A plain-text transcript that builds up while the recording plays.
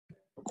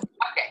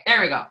There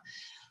we go.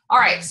 All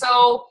right.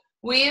 So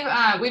we've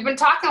been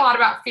talking a lot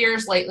about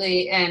fears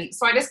lately. And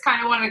so I just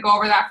kind of wanted to go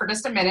over that for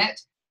just a minute.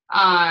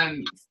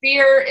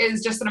 Fear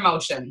is just an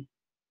emotion.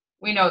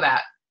 We know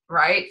that,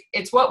 right?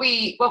 It's what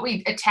we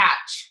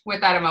attach with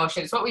that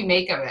emotion. It's what we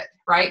make of it,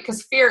 right?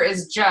 Because fear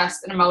is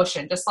just an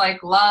emotion, just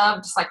like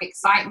love, just like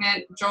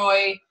excitement,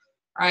 joy,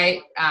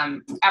 right?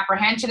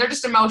 Apprehension, they're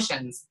just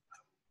emotions.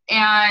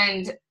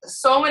 And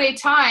so many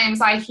times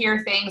I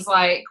hear things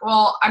like,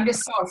 well, I'm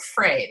just so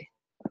afraid.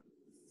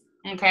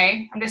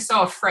 Okay? I'm just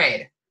so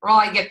afraid. Well,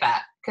 I get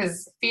that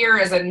because fear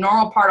is a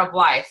normal part of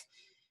life.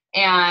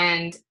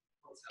 And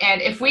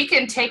if we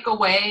can take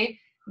away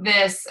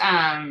this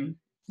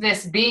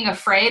being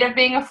afraid of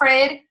being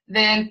afraid,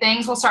 then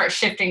things will start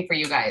shifting for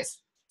you guys.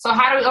 So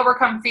how do we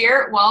overcome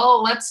fear?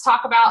 Well, let's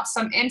talk about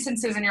some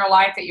instances in your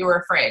life that you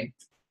were afraid.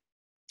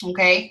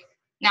 Okay?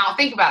 Now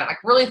think about it,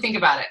 like really think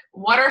about it.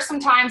 What are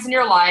some times in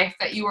your life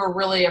that you were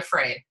really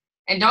afraid?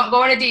 And don't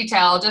go into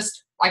detail,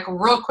 just like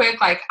real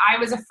quick, like I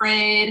was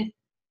afraid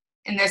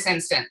in this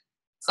instant.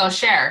 So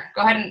share,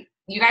 go ahead and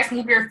you guys can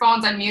keep your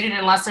phones unmuted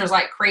unless there's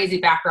like crazy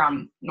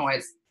background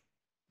noise.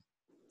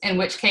 In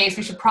which case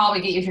we should probably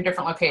get you to a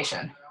different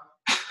location.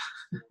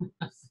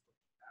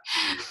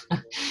 All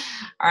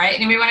right,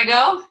 anybody want to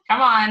go?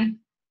 Come on.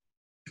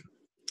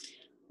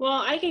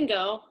 Well, I can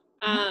go.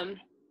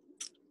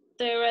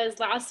 There was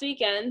last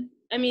weekend,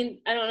 there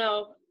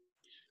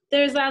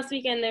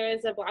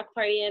was a block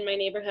party in my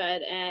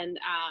neighborhood, and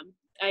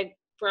I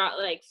brought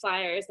like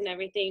flyers and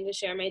everything to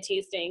share my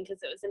tasting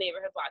because it was a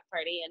neighborhood block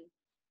party, and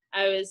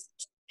I was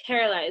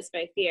paralyzed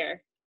by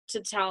fear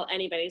to talk to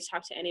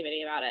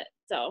anybody about it.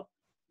 So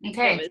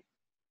okay.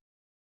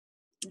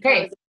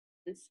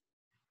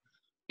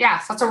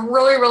 Yes, that's a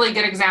really, really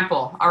good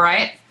example. All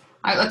right.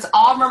 Let's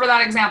all remember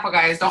that example,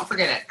 guys. Don't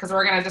forget it because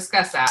we're going to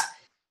discuss that.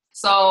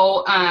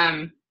 So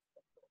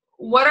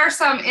what are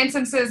some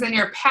instances in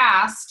your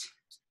past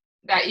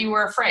that you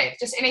were afraid?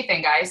 Just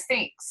anything, guys.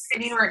 Think.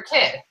 When you were a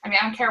kid. I mean,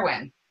 I don't care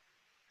when.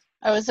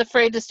 I was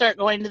afraid to start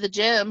going to the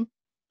gym.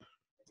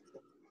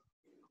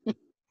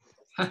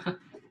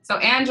 So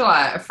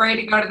Angela, afraid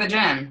to go to the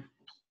gym.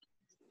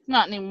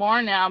 Not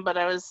anymore now, but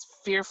I was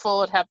fearful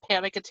I'd have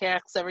panic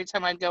attacks every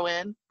time I'd go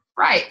in.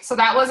 Right. So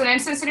that was an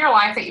instance in your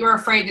life that you were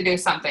afraid to do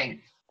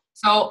something.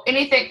 So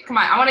anything, come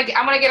on, I want to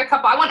get a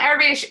couple, I want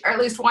everybody to share at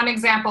least one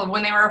example of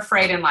when they were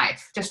afraid in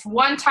life. Just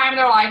one time in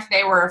their life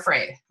they were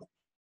afraid.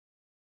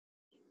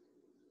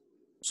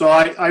 So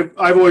I've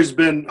always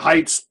been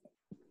heights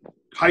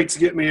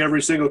get me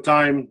every single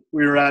time.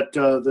 We were at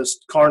this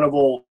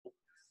carnival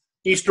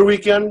Easter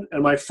weekend,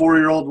 and my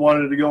 4-year-old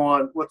wanted to go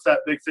on, what's that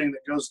big thing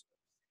that goes,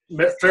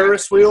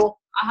 Ferris wheel?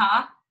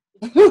 Uh-huh.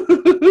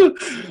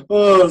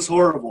 Oh, it's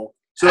horrible.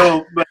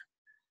 So, but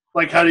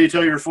like, how do you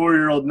tell your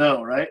 4-year-old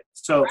no, right?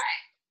 So,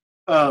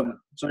 right.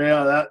 So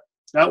yeah,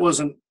 that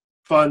wasn't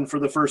fun for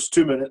the first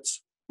 2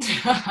 minutes.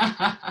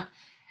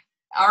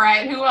 All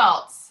right, who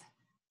else?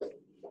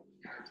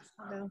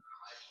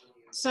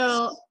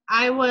 So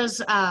I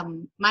was,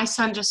 my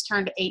son just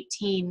turned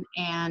 18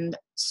 and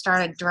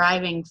started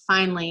driving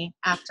finally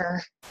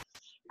after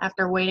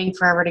waiting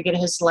forever to get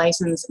his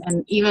license.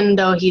 And even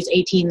though he's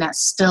 18, that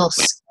still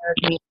scared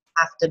me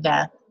half to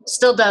death.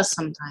 Still does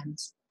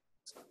sometimes.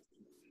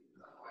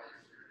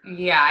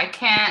 Yeah, I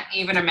can't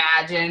even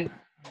imagine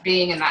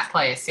being in that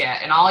place yet.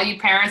 And all you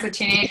parents of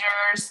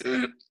teenagers,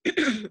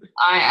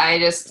 I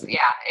just, yeah,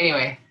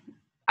 anyway.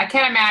 I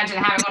can't imagine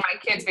having one of my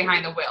kids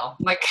behind the wheel.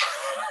 Like,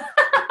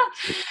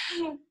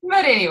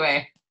 but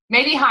anyway,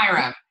 maybe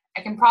Hiram.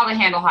 I can probably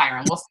handle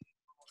Hiram. We'll see.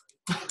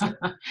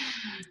 All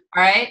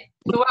right.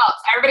 Who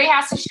else? Everybody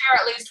has to share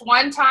at least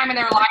one time in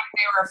their life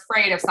they were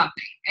afraid of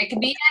something. It can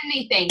be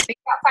anything. Think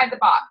outside the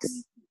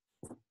box.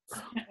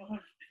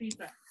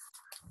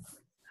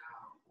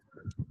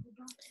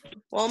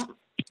 Well,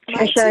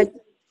 I should.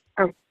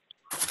 Go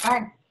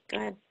ahead. Go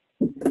ahead.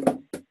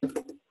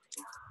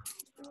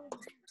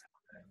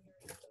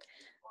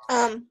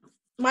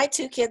 My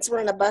 2 kids were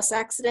in a bus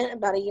accident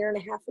about 1.5 years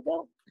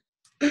ago,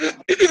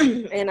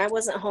 and I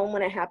wasn't home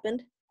when it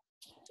happened.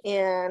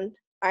 And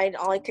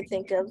all I could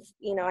think of,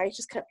 I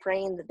just kept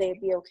praying that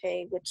they'd be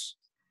okay, which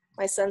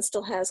my son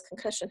still has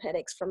concussion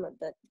headaches from it,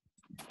 but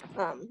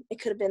it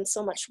could have been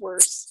so much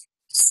worse.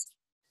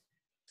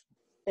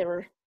 They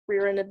were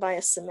rear-ended by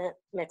a cement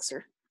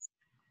mixer.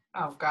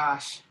 Oh,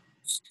 gosh.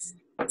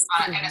 In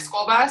a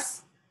school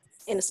bus?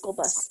 In a school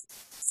bus.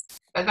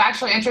 That's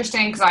actually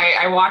interesting because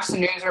I watched the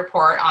news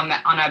report on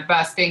a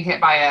bus being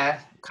hit by a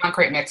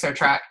concrete mixer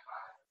truck.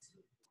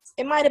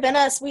 It might have been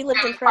us. We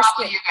lived in Prescott.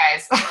 Probably you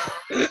guys.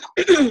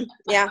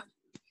 Yeah.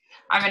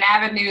 I'm an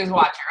avid news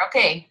watcher.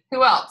 Okay,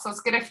 who else?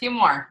 Let's get a few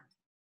more.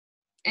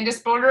 And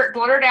just blurt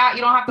it out.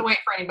 You don't have to wait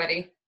for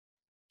anybody.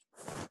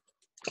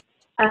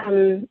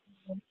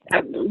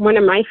 One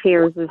of my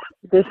fears is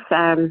this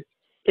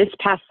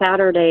past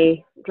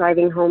Saturday,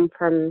 driving home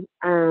from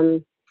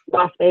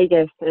Las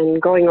Vegas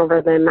and going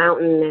over the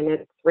mountain, and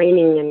it's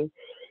raining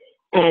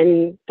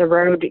and the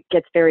road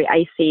gets very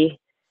icy.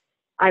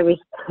 I was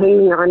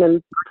hanging on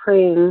and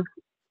praying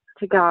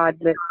to God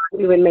that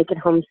we would make it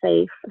home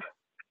safe.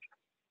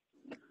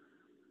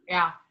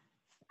 Yeah.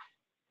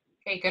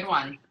 Okay, good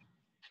one.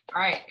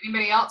 All right.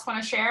 Anybody else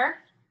want to share?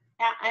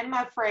 Yeah, I'm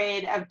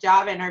afraid of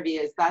job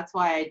interviews. That's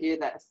why I do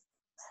this.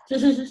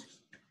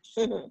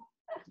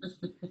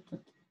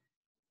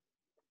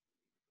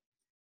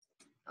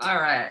 All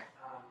right.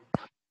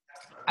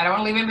 I don't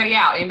want to leave anybody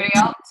out. Anybody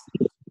else?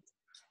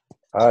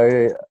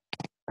 I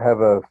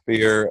have a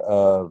fear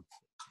of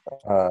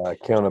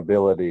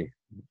accountability.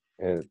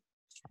 It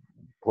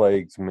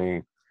plagues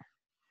me.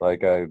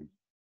 Like I'm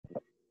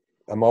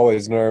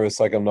always nervous,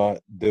 like I'm not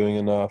doing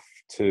enough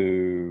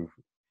to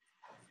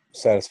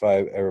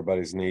satisfy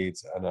everybody's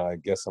needs. And I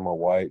guess I'm a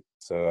white,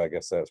 so I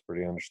guess that's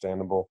pretty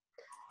understandable.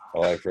 I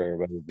like for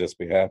everybody to just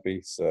be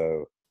happy.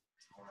 So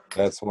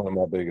that's one of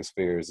my biggest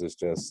fears is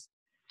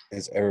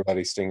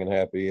everybody stinging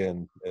happy,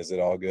 and is it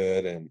all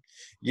good, and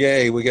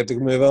yay, we get to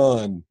move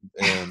on,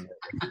 and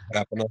it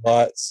happen a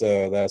lot.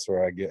 So that's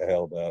where I get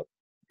held up.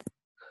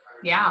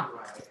 Yeah.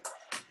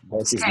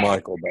 This is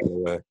Michael, by the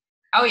way.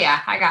 Oh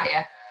yeah, I got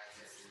you.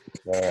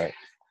 All right.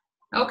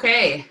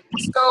 Okay.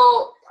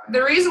 So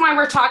the reason why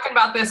we're talking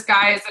about this,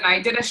 guys, and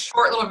I did a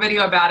short little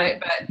video about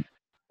it, but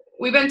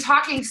we've been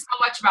talking so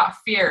much about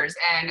fears,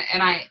 and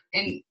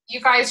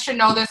you guys should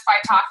know this by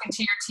talking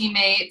to your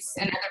teammates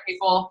and other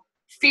people.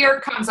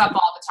 Fear comes up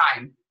all the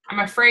time. I'm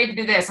afraid to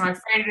do this. I'm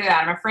afraid to do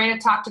that. I'm afraid to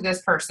talk to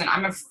this person.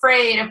 I'm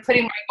afraid of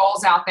putting my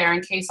goals out there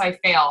in case I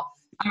fail.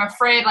 I'm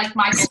afraid, like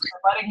Michael, of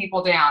letting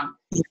people down.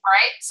 All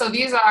right. So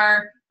these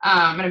are,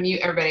 I'm going to mute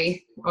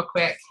everybody real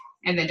quick,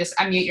 and then just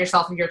unmute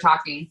yourself if you're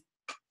talking.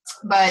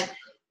 But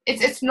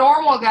it's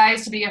normal,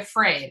 guys, to be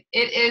afraid.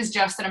 It is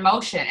just an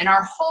emotion. And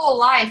our whole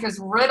life is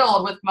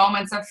riddled with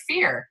moments of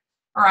fear.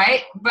 All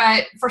right.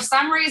 But for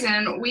some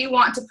reason, we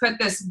want to put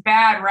this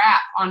bad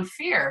rap on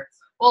fear.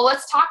 Well,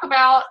 let's talk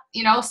about,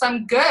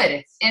 some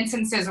good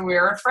instances where we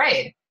were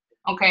afraid,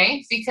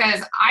 okay?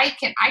 Because I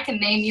can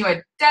name you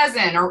a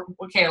dozen, or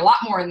a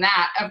lot more than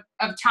that,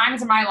 of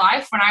times in my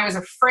life when I was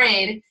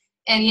afraid,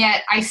 and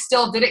yet I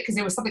still did it because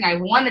it was something I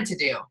wanted to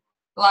do.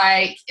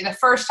 Like the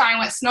first time I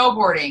went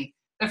snowboarding,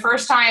 the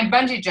first time I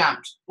bungee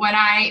jumped, when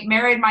I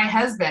married my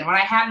husband, when I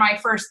had my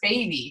first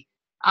baby,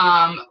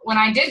 when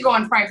I did go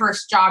in for my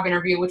first job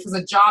interview, which was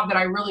a job that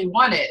I really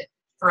wanted,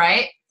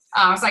 right?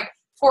 I was like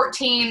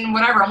 14,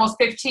 whatever, almost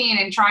 15,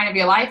 and trying to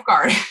be a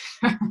lifeguard,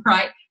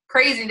 right?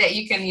 Crazy that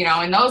you can,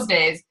 in those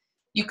days,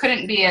 you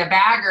couldn't be a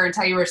bagger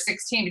until you were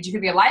 16, but you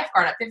could be a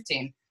lifeguard at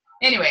 15.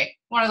 Anyway,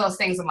 one of those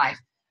things in life.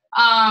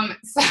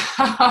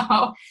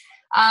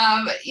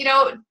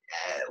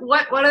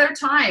 What other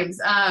times?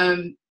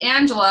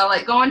 Angela,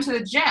 like going to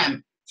the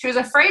gym. She was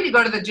afraid to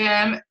go to the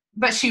gym,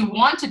 but she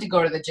wanted to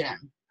go to the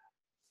gym,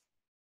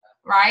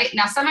 right?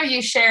 Now, some of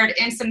you shared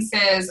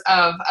instances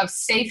of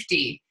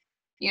safety.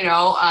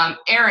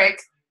 Eric,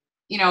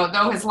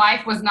 though his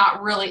life was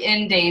not really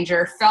in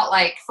danger, felt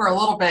like for a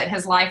little bit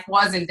his life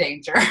was in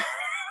danger.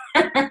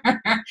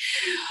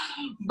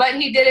 But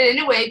he did it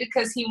anyway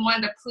because he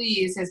wanted to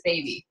please his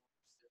baby,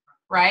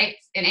 right?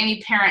 And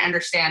any parent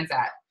understands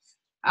that.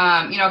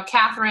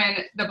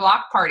 Catherine, the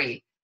block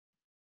party,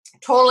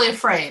 totally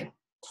afraid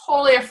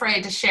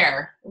to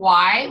share.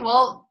 Why?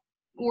 Well,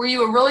 were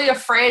you really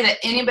afraid that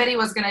anybody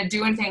was going to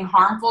do anything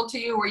harmful to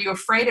you? Were you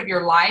afraid of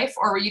your life,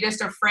 or were you just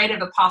afraid of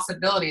the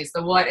possibilities,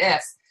 the what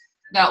ifs,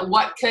 that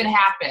what could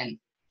happen,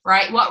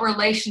 right? What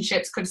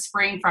relationships could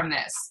spring from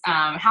this?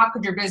 How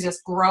could your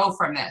business grow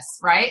from this,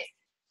 right?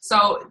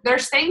 So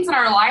there's things in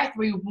our life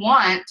we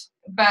want,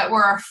 but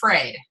we're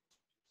afraid.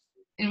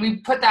 And we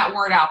put that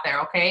word out there,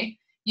 okay?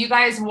 You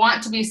guys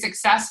want to be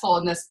successful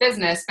in this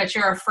business, but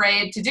you're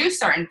afraid to do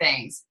certain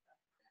things,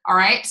 all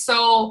right?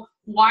 So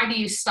why do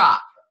you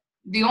stop?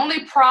 The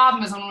only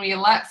problem is when we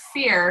let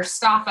fear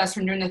stop us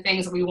from doing the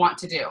things that we want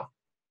to do.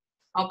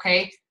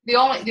 Okay? The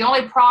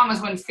only problem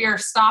is when fear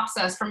stops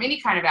us from any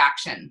kind of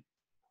action.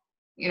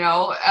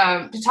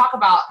 To talk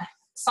about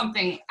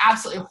something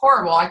absolutely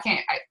horrible,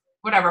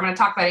 whatever, I'm going to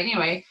talk about it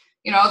anyway.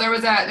 There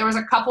was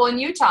a couple in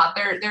Utah.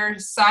 Their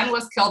son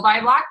was killed by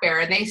a black bear,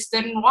 and they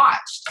stood and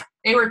watched.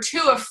 They were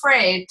too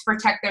afraid to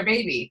protect their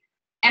baby.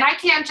 And I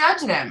can't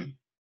judge them,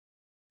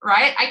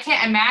 right? I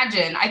can't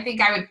imagine. I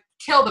think I would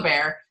kill the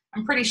bear.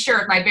 I'm pretty sure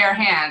with my bare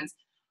hands,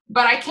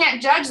 but I can't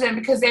judge them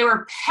because they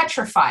were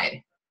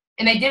petrified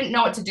and they didn't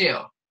know what to do.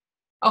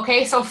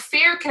 Okay, so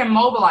fear can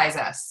immobilize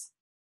us.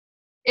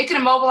 It can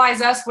immobilize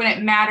us when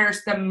it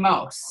matters the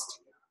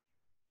most.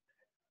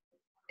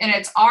 And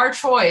it's our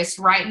choice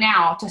right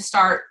now to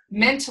start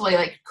mentally,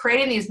 like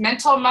creating these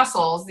mental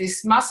muscles,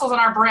 these muscles in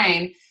our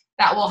brain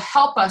that will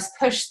help us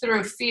push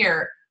through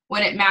fear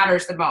when it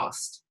matters the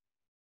most.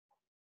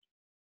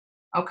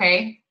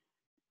 Okay?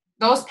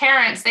 Those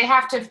parents, they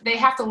have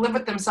to live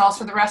with themselves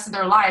for the rest of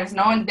their lives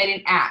knowing they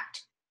didn't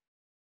act.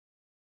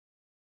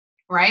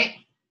 Right?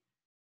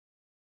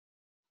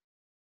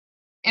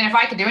 And if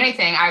I could do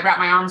anything, I'd wrap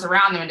my arms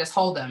around them and just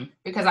hold them,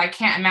 because I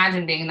can't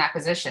imagine being in that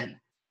position.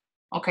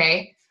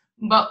 Okay?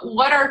 But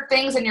what are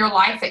things in your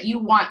life that you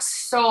want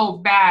so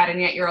bad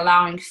and yet you're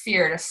allowing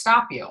fear to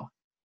stop you?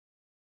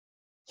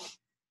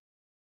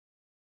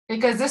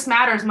 Because this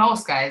matters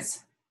most,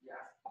 guys.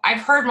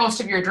 I've heard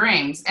most of your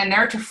dreams, and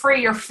they're to free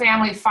your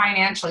family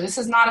financially. This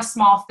is not a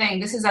small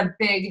thing. This is a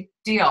big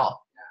deal.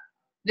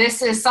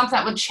 This is something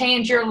that would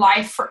change your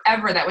life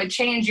forever, that would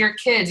change your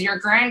kids,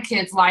 your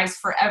grandkids' lives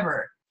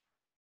forever,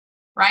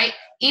 right?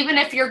 Even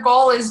if your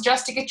goal is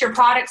just to get your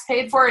products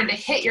paid for and to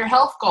hit your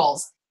health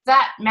goals,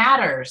 that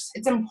matters.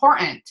 It's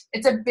important.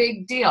 It's a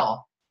big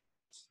deal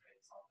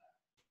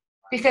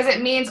because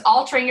it means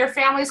altering your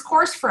family's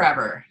course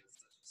forever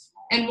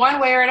in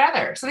one way or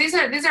another. So these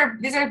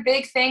are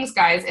big things,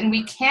 guys, and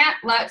we can't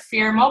let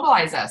fear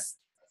mobilize us.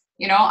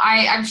 You know,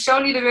 I've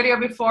shown you the video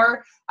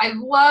before. I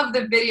love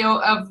the video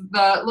of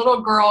the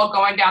little girl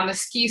going down the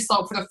ski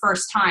slope for the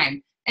first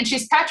time. And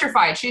she's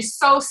petrified. She's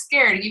so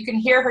scared. And you can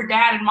hear her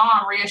dad and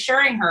mom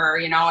reassuring her,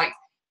 you know, like,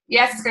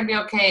 yes, it's going to be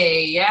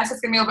okay. Yes,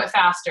 it's going to be a little bit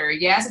faster.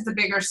 Yes, it's a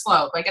bigger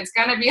slope. Like, it's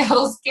going to be a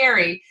little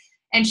scary.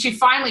 And she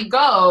finally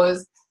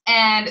goes.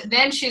 And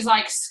then she's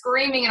like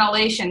screaming in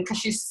elation because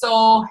she's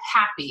so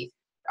happy.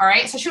 All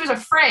right. So she was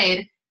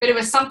afraid, but it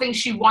was something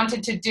she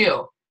wanted to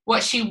do.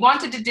 What she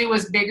wanted to do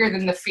was bigger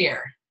than the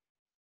fear.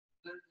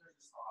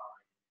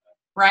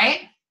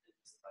 Right?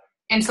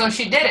 And so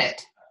she did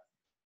it.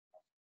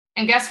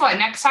 And guess what?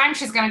 Next time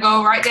she's going to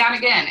go right down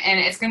again, and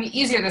it's going to be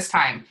easier this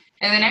time.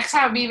 And the next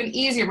time will be even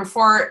easier.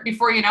 Before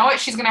you know it,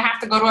 she's going to have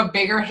to go to a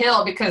bigger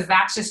hill because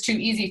that's just too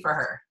easy for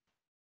her.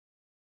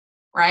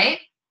 Right?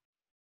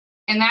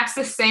 And that's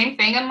the same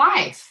thing in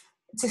life.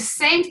 It's the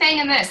same thing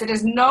in this. It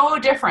is no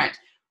different.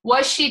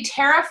 Was she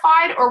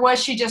terrified or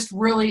was she just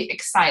really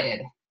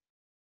excited?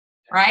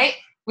 Right?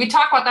 We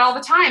talk about that all the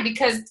time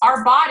because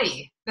our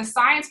body, the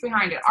science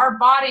behind it, our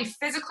body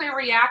physically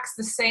reacts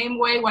the same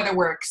way whether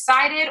we're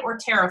excited or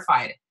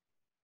terrified.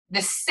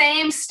 The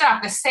same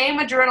stuff, the same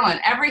adrenaline,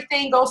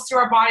 everything goes through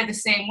our body the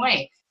same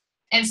way.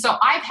 And so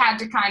I've had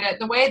to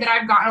the way that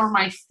I've gotten over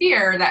my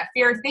fear, that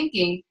fear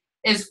thinking,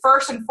 is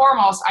first and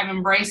foremost, I've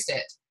embraced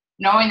it.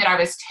 Knowing that I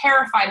was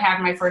terrified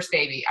having my first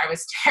baby. I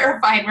was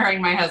terrified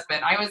marrying my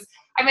husband.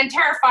 I've been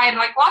terrified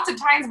like lots of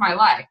times in my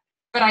life,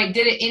 but I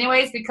did it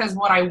anyways because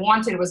what I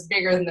wanted was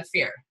bigger than the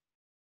fear.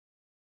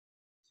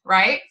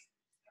 Right?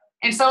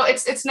 And so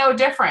it's no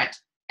different.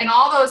 In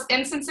all those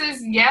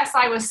instances, yes,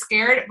 I was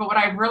scared, but what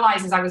I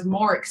realized is I was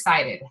more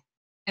excited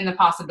in the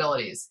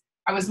possibilities.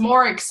 I was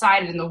more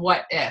excited in the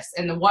what ifs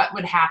and the what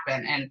would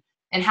happen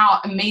and how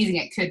amazing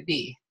it could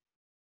be.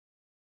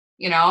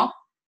 You know?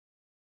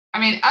 I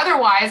mean,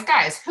 otherwise,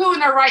 guys, who in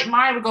their right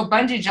mind would go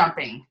bungee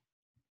jumping?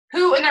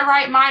 Who in their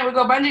right mind would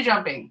go bungee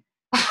jumping?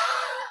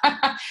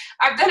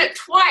 I've done it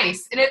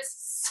twice, and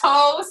it's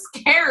so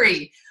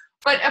scary.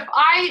 But if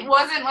I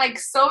wasn't like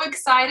so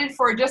excited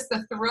for just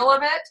the thrill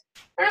of it,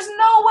 there's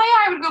no way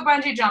I would go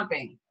bungee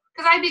jumping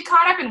because I'd be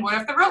caught up in what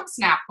if the rope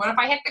snapped? What if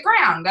I hit the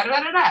ground? Da, da,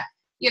 da, da, da.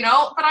 You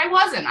know, but I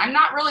wasn't. I'm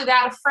not really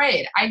that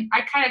afraid. I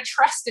kind of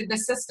trusted the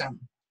system.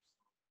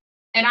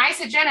 And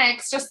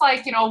Isagenix, just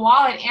like, you know,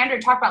 Wally and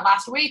Andrew talked about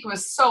last week,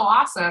 was so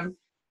awesome.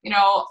 You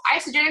know,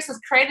 Isagenix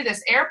has created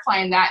this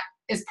airplane that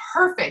is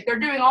perfect. They're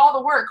doing all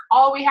the work.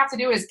 All we have to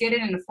do is get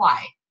in and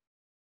fly.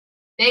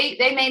 They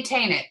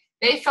maintain it.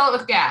 They fill it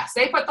with gas.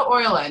 They put the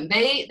oil in.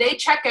 They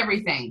check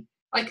everything.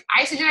 Like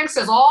Isagenix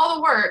does all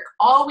the work.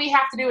 All we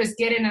have to do is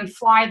get in and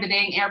fly the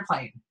dang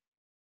airplane.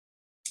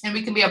 And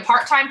we can be a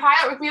part-time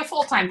pilot. We can be a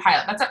full-time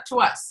pilot. That's up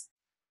to us.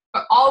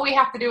 But all we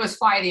have to do is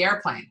fly the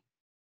airplane.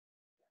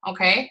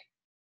 Okay?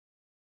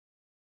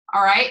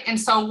 All right. And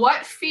so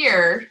what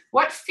fears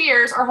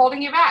are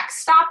holding you back?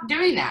 Stop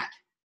doing that.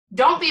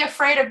 Don't be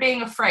afraid of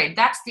being afraid.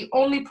 That's the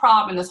only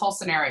problem in this whole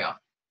scenario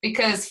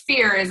because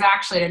fear is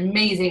actually an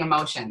amazing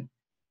emotion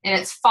and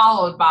it's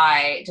followed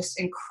by just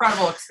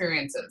incredible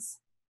experiences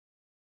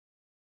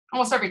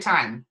almost every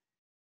time.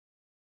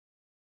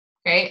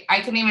 Okay.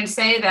 I can even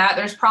say that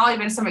there's probably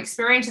been some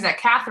experiences that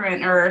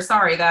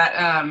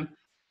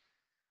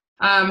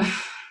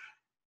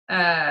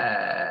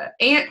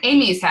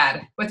Amy's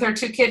had with her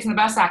 2 kids in the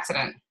bus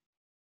accident.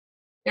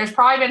 There's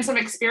probably been some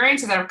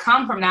experiences that have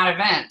come from that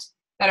event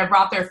that have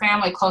brought their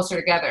family closer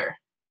together,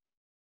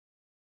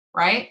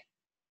 right?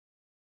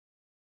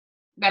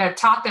 That have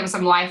taught them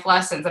some life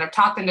lessons, that have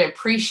taught them to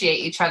appreciate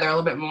each other a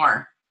little bit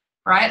more,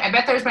 right? I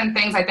bet there's been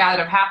things like that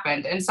have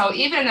happened. And so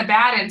even in the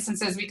bad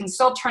instances, we can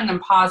still turn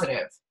them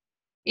positive.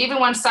 Even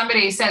when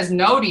somebody says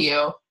no to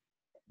you,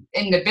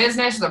 in the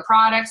business, the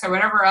products, or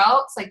whatever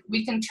else, like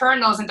we can turn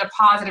those into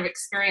positive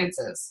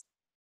experiences.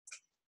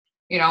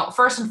 You know,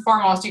 first and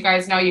foremost, you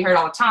guys know, you hear it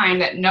all the time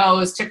that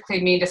no's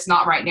typically mean just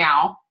not right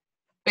now.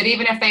 But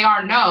even if they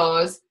are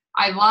no's,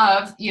 I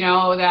love, you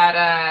know,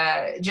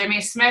 that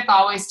Jimmy Smith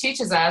always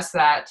teaches us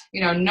that,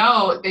 you know,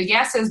 no, the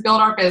yeses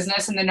build our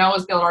business and the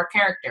no's build our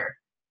character.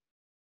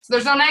 So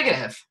there's no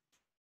negative.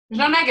 There's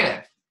no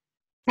negative,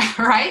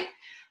 right?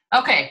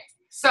 Okay,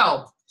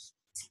 so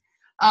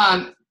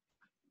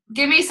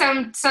give me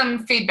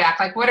some feedback.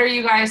 Like, what are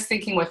you guys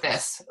thinking with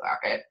this?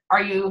 What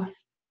are you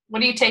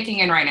taking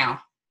in right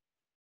now?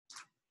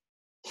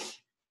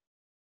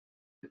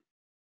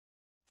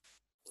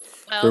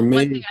 Well, For me,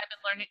 one thing I've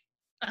been learning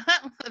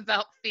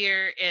about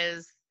fear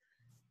is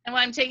And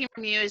what I'm taking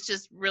from you is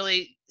just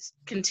really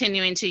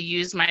continuing to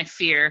use my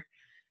fear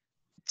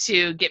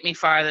to get me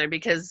farther,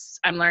 because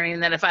I'm learning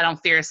that if I don't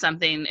fear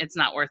something, it's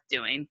not worth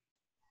doing.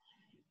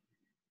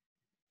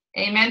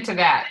 Amen to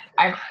that.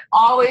 I've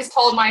always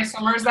told my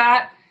swimmers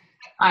that.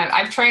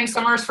 I've trained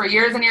swimmers for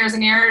years and years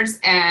and years,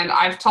 and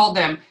I've told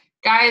them,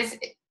 guys,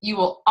 you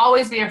will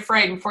always be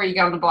afraid before you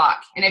get on the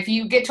block. And if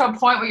you get to a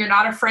point where you're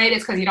not afraid,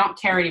 it's because you don't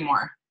care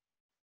anymore.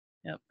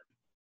 Yep.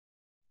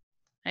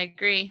 I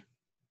agree.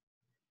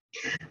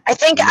 I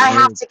think I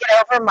have to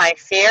get over my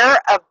fear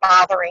of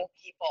bothering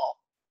people.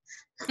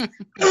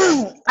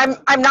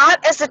 I'm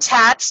not as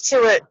attached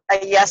to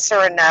a yes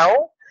or a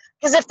no,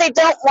 because if they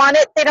don't want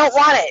it, they don't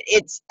want it.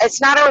 It's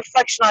not a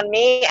reflection on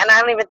me, and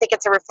I don't even think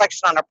it's a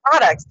reflection on a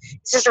product.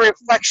 It's just a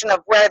reflection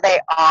of where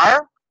they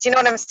are. Do you know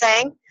what I'm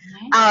saying?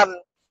 Mm-hmm.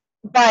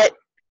 But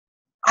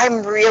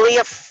I'm really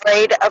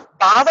afraid of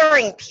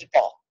bothering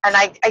people, and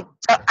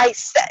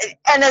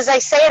and as I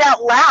say it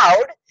out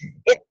loud,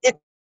 it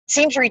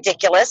seems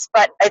ridiculous,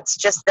 but it's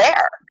just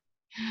there.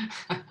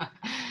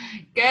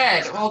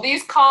 Good. Well,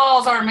 these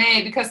calls are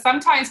made because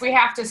sometimes we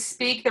have to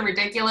speak the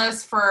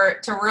ridiculous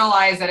to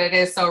realize that it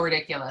is so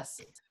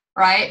ridiculous,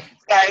 right?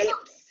 Right.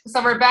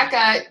 So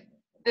Rebecca,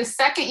 the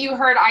second you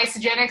heard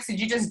Isogenics, did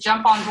you just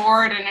jump on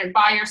board and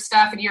buy your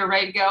stuff and you were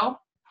ready to go?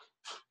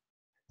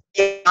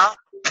 Yeah.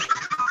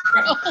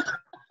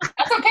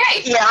 That's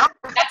okay. Yeah.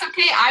 That's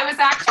okay. I was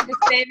actually the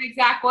same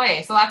exact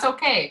way, so that's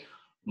okay.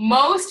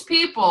 Most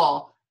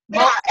people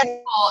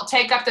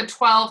take up to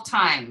 12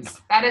 times.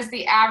 That is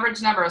the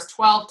average number, is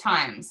 12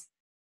 times,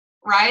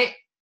 right?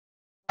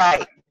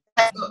 Right.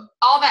 So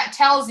all that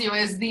tells you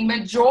is the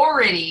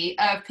majority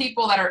of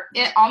people that are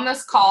on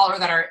this call or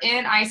that are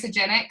in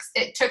Isogenics,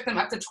 it took them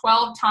up to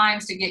 12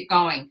 times to get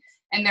going.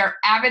 And they're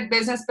avid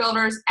business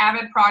builders,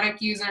 avid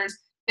product users.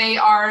 They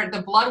are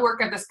the blood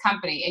work of this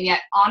company. And yet,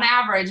 on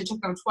average, it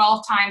took them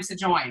 12 times to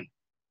join.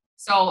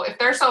 So if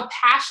they're so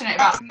passionate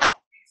about it,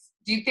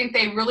 do you think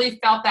they really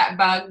felt that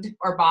bugged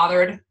or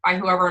bothered by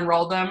whoever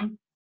enrolled them?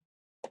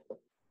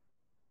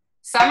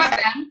 Some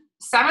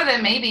of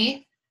them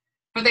maybe,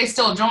 but they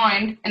still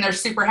joined and they're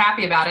super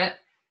happy about it.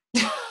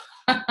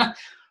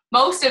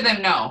 Most of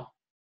them, no.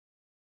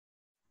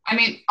 I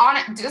mean,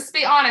 just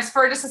be honest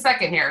for just a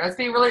second here. Let's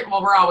be really,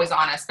 well, we're always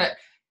honest, but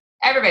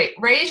everybody,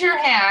 raise your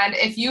hand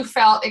if you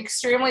felt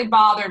extremely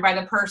bothered by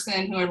the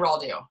person who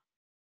enrolled you.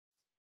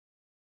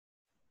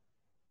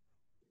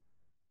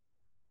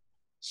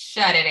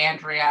 Shut it,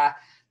 Andrea.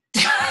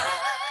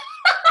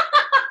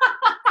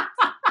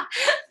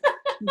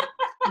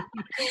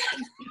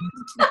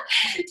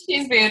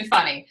 She's being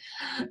funny.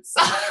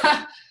 So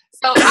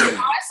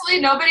honestly,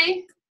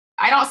 nobody,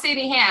 I don't see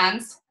any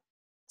hands.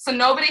 So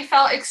nobody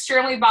felt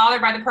extremely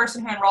bothered by the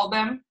person who enrolled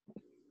them?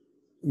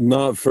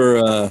 Not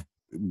for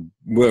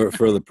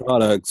the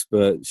products,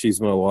 but she's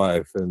my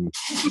wife, and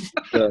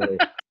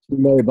she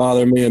may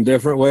bother me in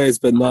different ways,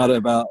 but not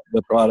about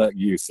the product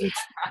usage.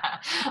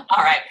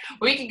 All right.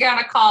 We can get on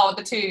a call with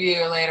the two of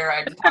you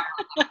later.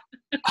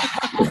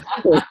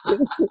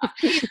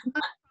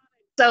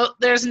 So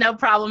there's no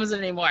problems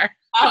anymore.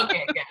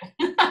 Okay,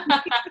 good.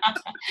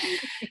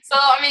 So,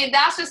 I mean,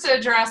 that's just to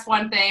address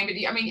one thing. But,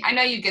 I mean, I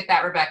know you get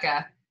that,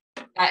 Rebecca.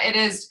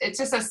 It's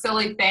just a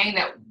silly thing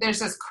that there's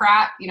this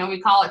crap,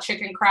 we call it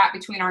chicken crap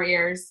between our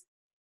ears.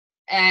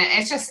 And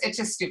it's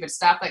just stupid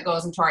stuff that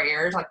goes into our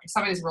ears. Like,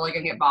 somebody's really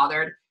going to get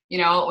bothered.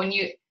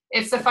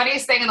 It's the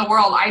funniest thing in the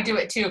world. I do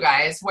it too,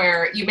 guys,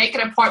 where you make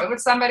an appointment with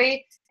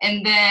somebody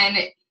and then,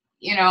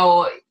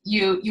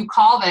 you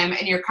call them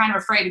and you're kind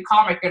of afraid to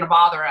call them if you're going to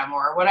bother them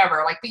or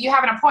whatever. Like, but you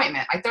have an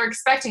appointment. Like, they're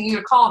expecting you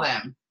to call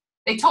them.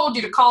 They told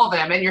you to call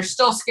them and you're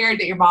still scared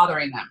that you're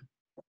bothering them.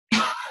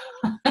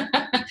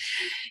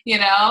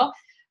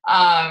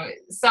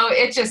 So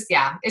it's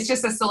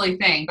just a silly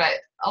thing. But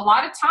a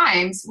lot of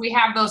times we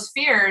have those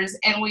fears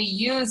and we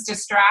use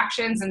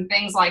distractions and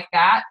things like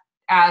that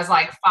as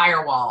like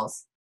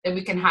firewalls that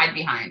we can hide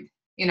behind,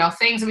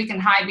 things that we can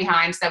hide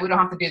behind so that we don't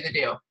have to do the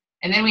do.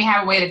 And then we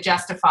have a way to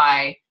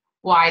justify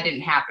why it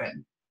didn't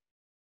happen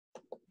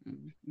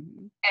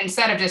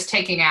instead of just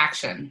taking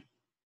action.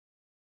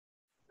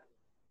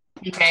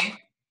 Okay.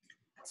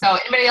 So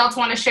anybody else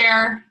want to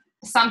share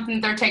something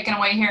they're taking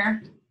away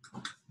here?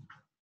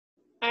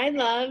 I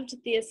loved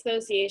the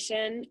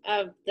association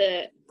of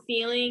the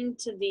feeling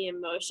to the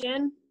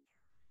emotion,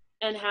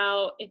 and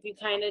how if we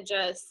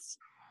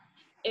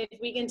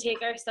can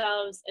take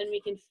ourselves and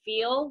we can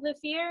feel the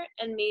fear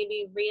and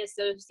maybe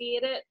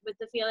reassociate it with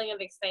the feeling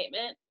of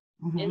excitement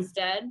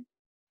instead.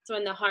 So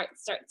when the heart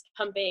starts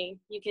pumping,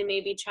 you can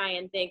maybe try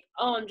and think,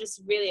 oh, I'm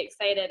just really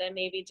excited, and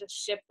maybe just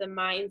shift the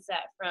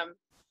mindset from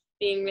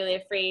being really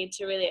afraid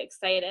to really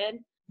excited.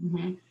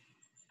 Mm-hmm.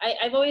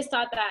 I've always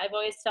thought that. I've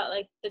always felt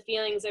like the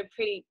feelings are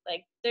pretty,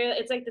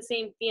 it's like the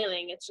same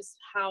feeling. It's just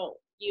how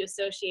you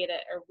associate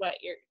it or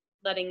what you're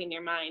letting in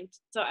your mind.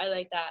 So I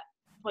like that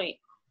point.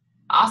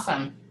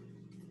 Awesome.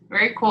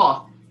 Very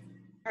cool.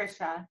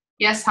 Trisha.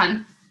 Yes,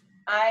 hon.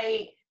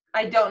 I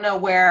don't know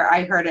where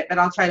I heard it, but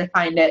I'll try to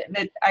find it.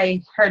 But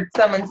I heard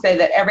someone say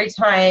that every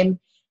time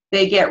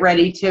they get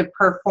ready to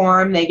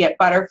perform, they get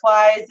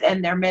butterflies,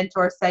 and their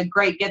mentor said,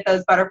 great, get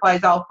those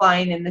butterflies all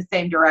flying in the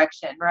same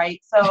direction,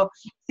 right? So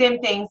same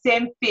thing,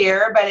 same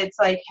fear, but it's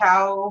like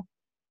how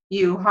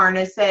you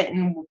harness it,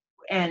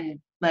 and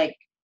like,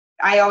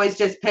 I always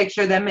just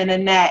picture them in a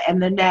net,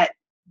 and the net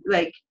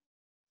like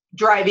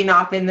driving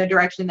off in the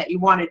direction that you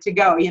want it to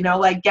go, you know,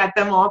 like get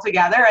them all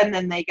together and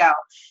then they go.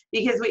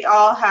 Because we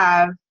all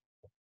have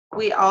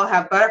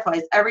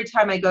butterflies. Every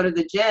time I go to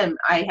the gym,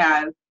 I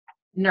have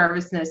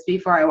nervousness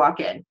before I walk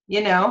in,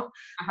 you know,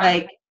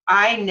 like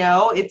I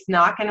know it's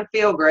not going to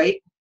feel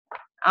great.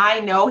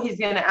 I know he's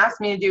going to ask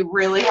me to do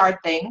really hard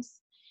things.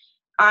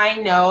 I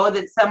know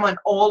that someone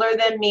older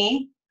than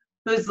me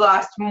who's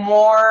lost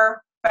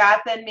more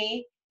fat than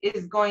me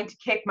is going to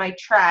kick my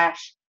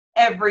trash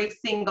every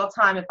single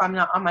time if I'm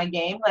not on my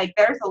game. Like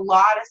there's a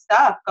lot of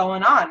stuff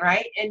going on,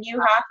 right? And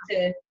you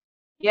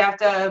have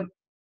to,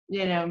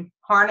 you know,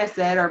 harness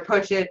it or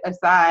push it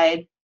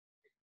aside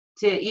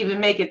to even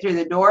make it through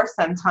the door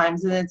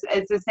sometimes. And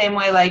it's the same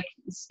way, like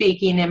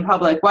speaking in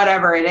public,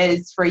 whatever it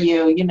is for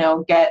you, you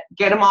know, get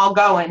them all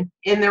going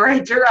in the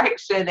right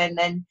direction, and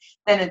then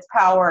it's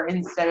power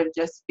instead of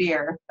just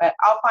fear. But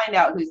I'll find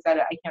out who said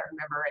it. I can't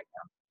remember right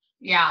now.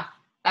 Yeah,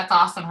 that's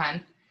awesome,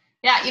 hun.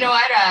 Yeah, you know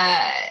what?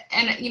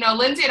 And you know,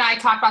 Lindsay and I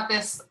talked about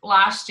this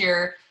last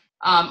year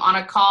on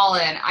a call,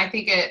 and I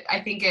think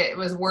it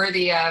was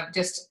worthy of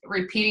just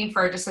repeating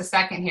for just a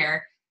second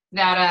here.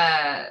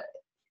 That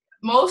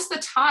most of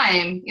the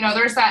time, you know,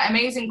 there's that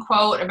amazing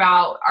quote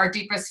about our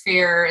deepest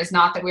fear is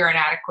not that we are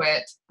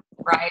inadequate,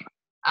 right?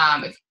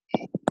 If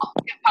you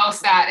can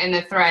post that in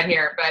the thread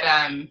here, but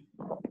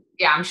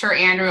yeah, I'm sure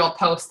Andrew will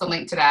post the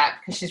link to that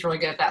because she's really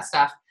good at that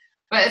stuff.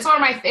 But it's one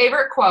of my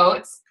favorite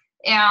quotes.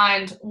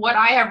 And what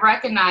I have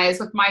recognized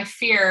with my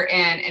fear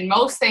in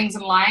most things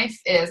in life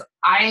is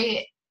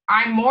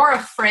I'm more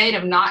afraid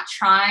of not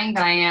trying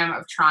than I am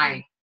of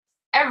trying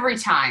every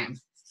time.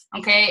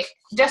 Okay,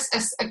 just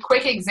a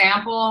quick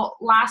example.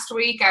 Last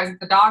week I was at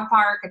the dog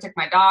park. I took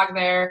my dog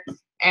there,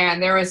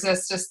 and there was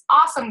this just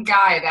awesome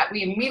guy that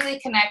we immediately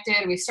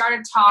connected. We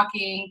started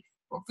talking.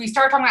 We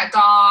started talking about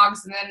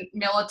dogs and then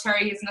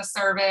military. He's in the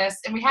service,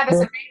 and we had this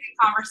amazing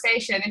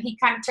conversation. And he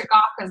kind of took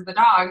off because of the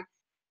dog.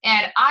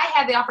 And I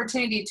had the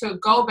opportunity to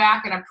go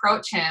back and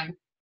approach him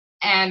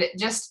and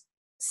just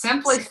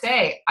simply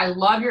say, I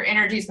love your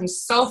energy. It's been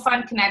so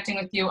fun connecting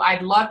with you.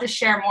 I'd love to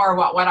share more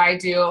about what I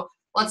do.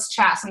 Let's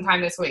chat sometime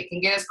this week,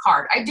 and get his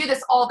card. I do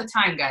this all the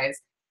time, guys.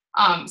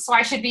 So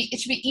it should be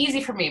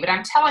easy for me, but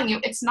I'm telling you,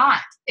 it's not.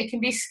 It can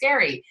be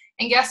scary.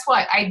 And guess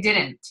what? I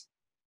didn't.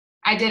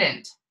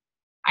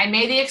 I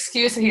made the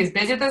excuse that he was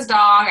busy with his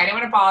dog. I didn't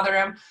want to bother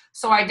him.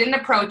 So I didn't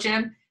approach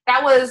him.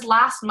 That was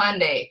last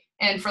Monday.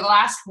 And for the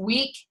last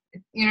week,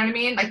 you know what I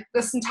mean? Like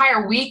this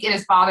entire week, it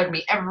has bothered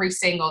me every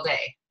single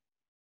day.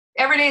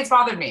 Every day it's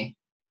bothered me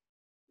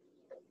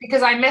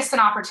because I missed an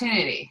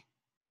opportunity.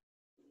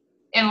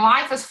 And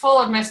life is full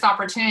of missed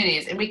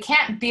opportunities, and we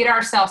can't beat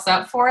ourselves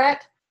up for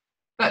it.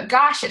 But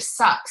gosh, it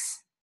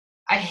sucks.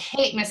 I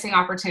hate missing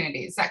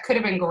opportunities. That could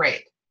have been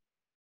great,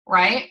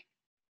 right?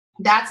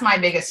 That's my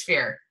biggest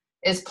fear,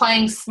 is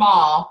playing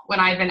small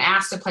when I've been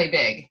asked to play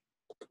big,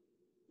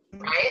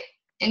 right?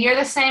 And you're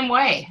the same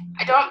way.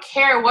 I don't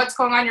care what's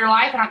going on in your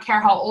life. I don't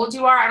care how old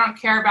you are. I don't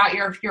care about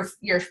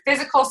your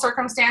physical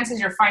circumstances,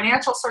 your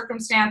financial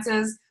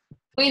circumstances.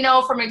 We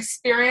know from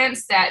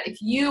experience that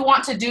if you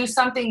want to do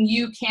something,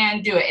 you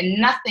can do it,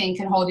 and nothing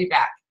can hold you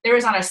back. There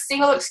is not a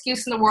single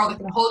excuse in the world that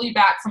can hold you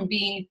back from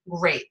being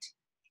great.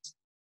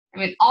 I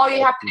mean, all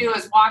you have to do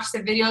is watch the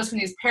videos from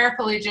these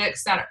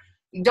paraplegics that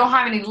don't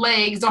have any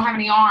legs, don't have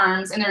any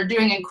arms, and they're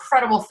doing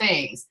incredible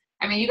things.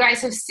 I mean, you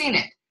guys have seen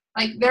it.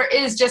 Like, there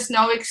is just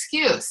no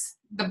excuse.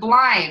 The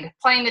blind,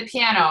 playing the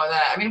piano.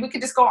 I mean, we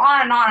could just go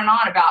on and on and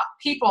on about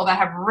people that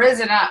have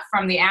risen up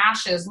from the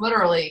ashes,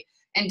 literally,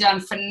 and done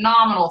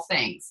phenomenal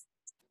things,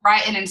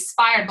 right? And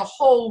inspired the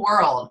whole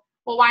world.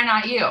 Well, why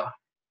not you?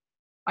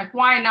 Like,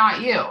 why not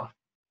you?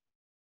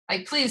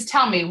 Like, please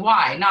tell me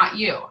why not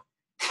you?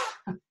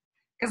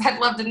 Because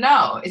I'd love to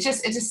know. It's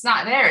just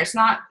not there. It's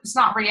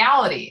not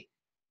reality.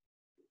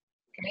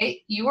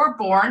 Okay? You were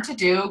born to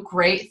do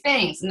great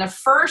things. And the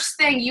first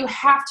thing you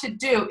have to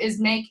do is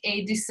make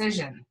a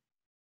decision.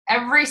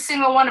 Every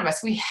single one of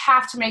us, we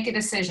have to make a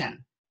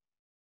decision.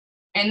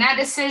 And that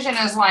decision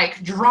is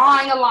like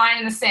drawing a line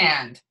in the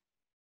sand.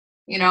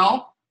 You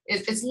know,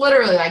 it's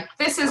literally like,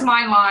 this is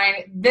my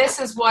line. This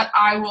is what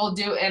I will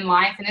do in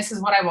life. And this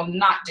is what I will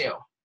not do.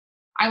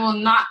 I will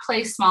not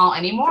play small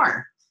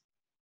anymore.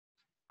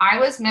 I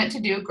was meant to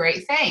do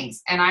great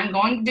things. And I'm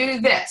going to do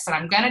this. And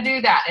I'm going to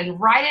do that. And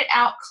write it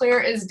out clear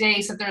as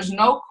day so that there's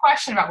no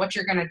question about what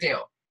you're going to do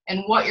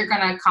and what you're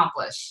going to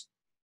accomplish.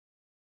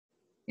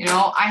 You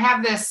know, I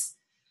have this.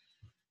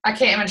 I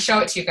can't even show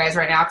it to you guys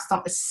right now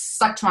because it's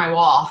stuck to my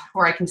wall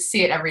where I can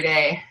see it every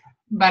day.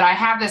 But I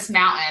have this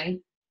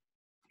mountain,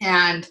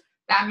 and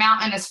that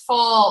mountain is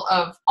full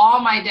of all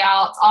my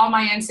doubts, all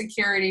my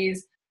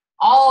insecurities,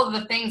 all of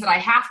the things that I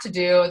have to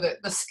do,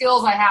 the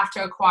skills I have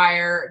to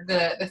acquire,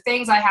 the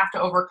things I have to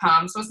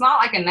overcome. So it's not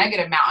like a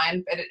negative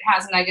mountain, but it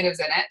has negatives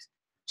in it.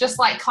 Just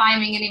like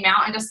climbing any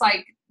mountain, just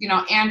like, you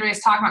know,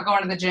 Andrea's talking about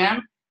going to the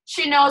gym.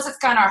 She knows it's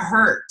going to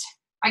hurt.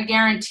 I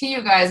guarantee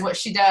you guys what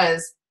she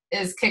does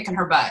is kicking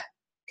her butt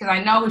because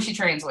I know who she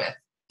trains with.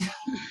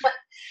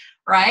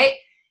 Right?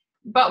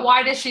 But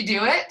why does she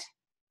do it?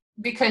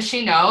 Because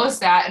she knows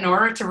that in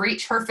order to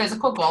reach her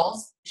physical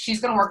goals,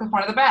 she's going to work with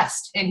one of the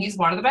best, and he's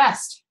one of the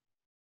best.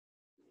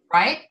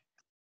 Right?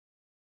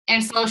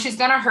 And so she's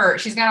going to hurt.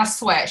 She's going to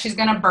sweat. She's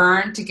going to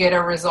burn to get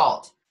a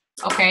result.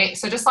 Okay?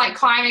 So just like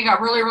climbing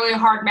a really, really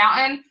hard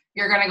mountain,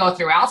 you're going to go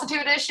through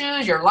altitude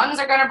issues. Your lungs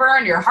are going to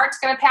burn. Your heart's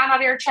going to pound out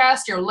of your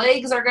chest. Your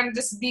legs are going to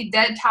just be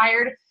dead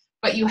tired.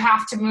 But you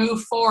have to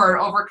move forward,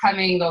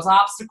 overcoming those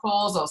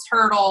obstacles, those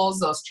hurdles,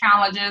 those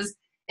challenges.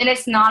 And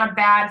it's not a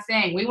bad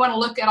thing. We want to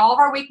look at all of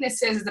our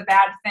weaknesses as a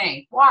bad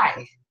thing.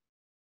 Why?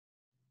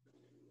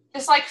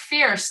 Just like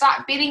fear,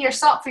 stop beating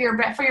yourself for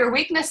your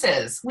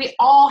weaknesses. We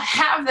all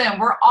have them.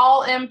 We're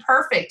all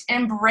imperfect.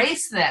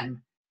 Embrace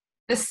them.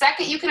 The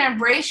second you can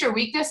embrace your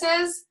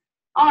weaknesses,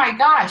 oh my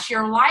gosh,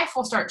 your life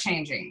will start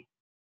changing.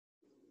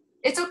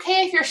 It's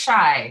okay if you're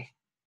shy.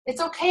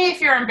 It's okay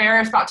if you're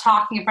embarrassed about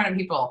talking in front of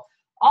people.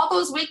 All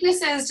those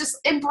weaknesses, just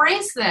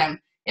embrace them.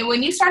 And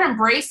when you start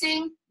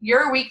embracing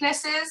your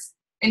weaknesses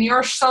and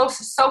your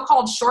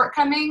so-called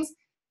shortcomings,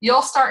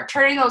 you'll start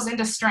turning those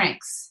into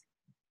strengths.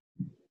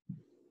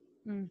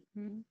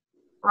 Mm-hmm.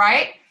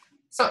 Right?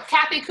 So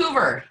Kathy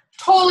Coover,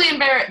 totally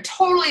embarrassed,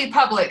 totally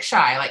public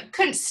shy, like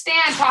couldn't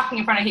stand talking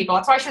in front of people.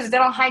 That's why she was a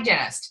dental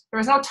hygienist. There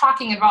was no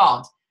talking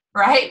involved,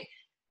 right?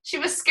 She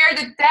was scared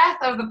to death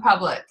of the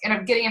public and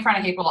of getting in front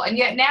of people. And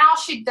yet now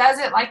she does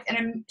it like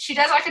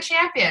a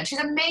champion. She's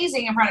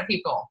amazing in front of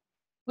people.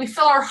 We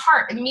feel her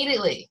heart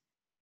immediately.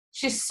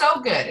 She's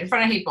so good in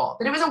front of people.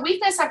 But it was a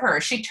weakness of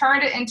hers. She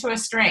turned it into a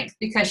strength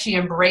because she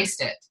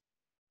embraced it.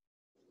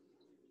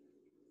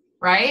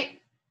 Right?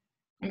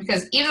 And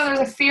because even though there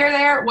was a fear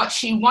there, what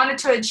she wanted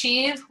to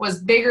achieve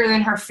was bigger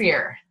than her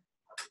fear.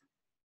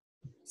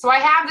 So I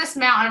have this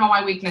mountain of all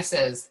my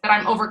weaknesses that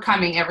I'm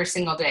overcoming every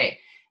single day.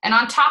 And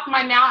on top of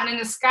my mountain in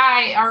the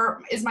sky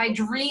is my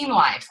dream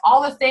life,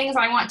 all the things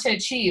I want to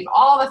achieve,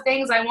 all the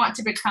things I want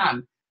to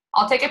become.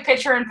 I'll take a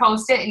picture and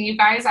post it, and you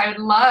guys, I would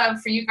love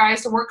for you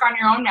guys to work on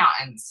your own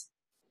mountains.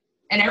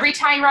 And every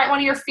time you write one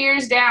of your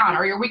fears down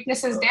or your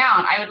weaknesses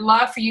down, I would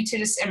love for you to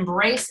just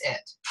embrace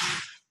it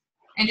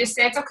and just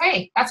say, it's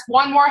okay. That's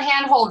one more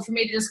handhold for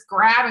me to just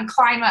grab and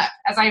climb up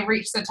as I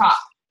reach the top.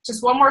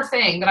 Just one more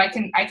thing that I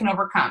can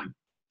overcome.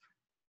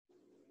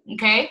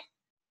 Okay?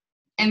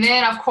 And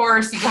then, of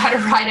course, you got to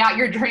write out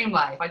your dream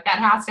life. Like, that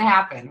has to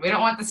happen. We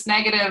don't want this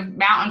negative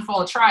mountain full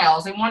of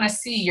trials. We want to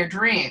see your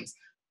dreams.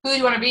 Who do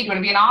you want to be? Do you want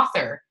to be an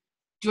author?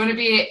 Do you want to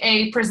be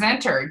a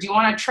presenter? Do you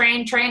want to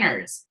train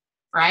trainers?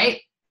 Right?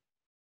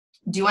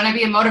 Do you want to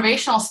be a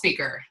motivational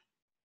speaker?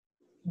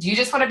 Do you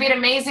just want to be an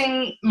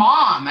amazing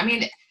mom? I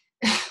mean,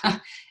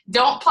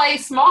 don't play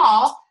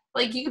small.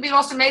 Like, you could be the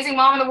most amazing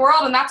mom in the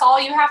world, and that's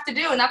all you have to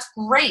do, and that's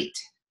great.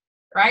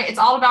 Right? It's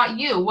all about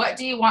you. What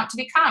do you want to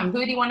become?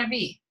 Who do you want to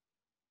be?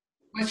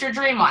 What's your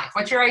dream life?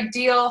 What's your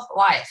ideal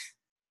life?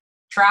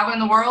 Traveling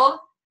the world?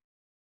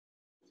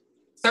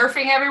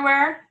 Surfing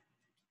everywhere?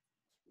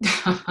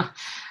 I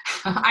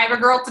have a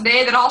girl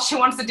today that all she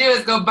wants to do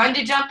is go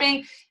bungee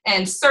jumping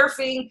and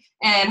surfing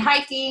and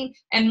hiking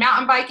and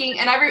mountain biking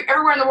and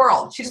everywhere in the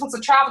world. She just wants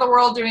to travel the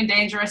world doing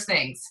dangerous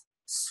things.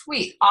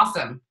 Sweet.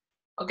 Awesome.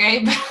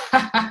 Okay.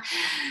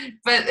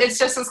 But it's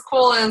just as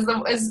cool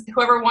as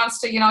whoever wants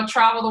to,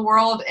 travel the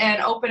world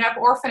and open up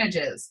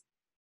orphanages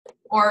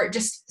or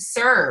just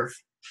serve,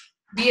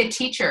 be a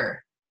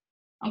teacher.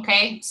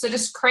 Okay, so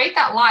just create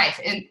that life.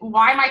 And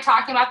why am I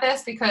talking about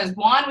this? Because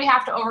one, we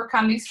have to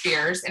overcome these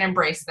fears and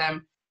embrace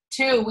them.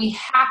 Two, we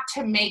have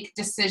to make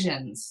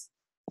decisions.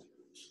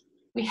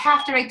 We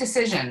have to make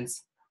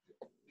decisions.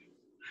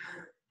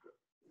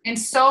 And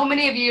so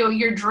many of you,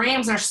 your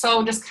dreams are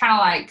so just kind of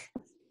like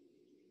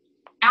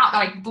out,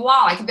 like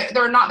blah, like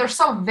they're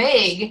so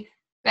vague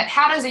that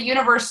how does the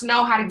universe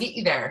know how to get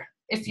you there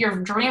if your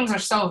dreams are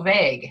so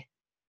vague?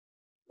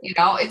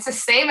 It's the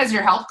same as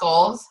your health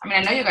goals. I mean,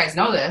 I know you guys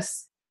know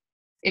this.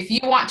 If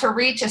you want to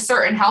reach a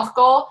certain health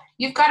goal,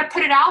 you've got to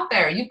put it out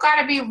there. You've got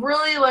to be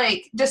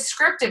really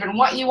descriptive in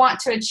what you want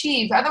to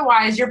achieve.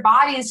 Otherwise, your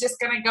body is just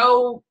going to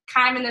go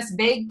kind of in this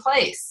big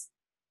place,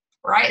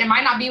 right? It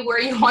might not be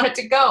where you want it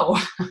to go,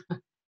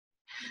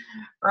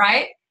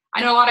 right?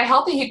 I know a lot of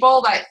healthy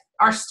people that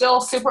are still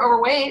super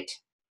overweight,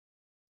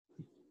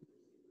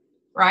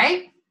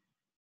 right?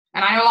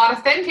 And I know a lot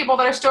of thin people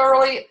that are still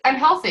really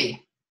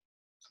unhealthy.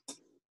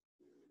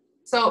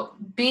 So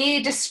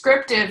be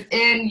descriptive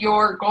in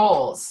your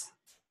goals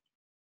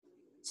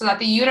so that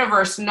the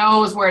universe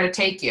knows where to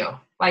take you.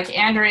 Like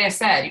Andrea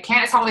said, you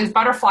can't just have all these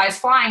butterflies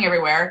flying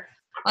everywhere.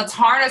 Let's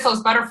harness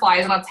those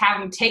butterflies and let's have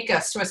them take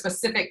us to a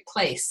specific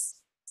place.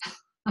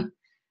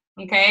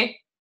 Okay?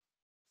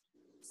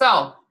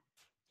 So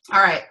All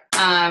right.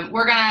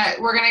 We're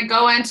gonna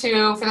go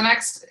into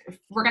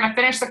we're gonna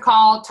finish the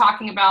call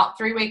talking about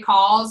three-way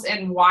calls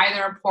and why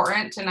they're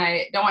important. And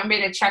I don't want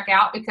anybody to check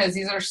out because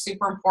these are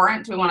super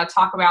important. We want to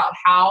talk about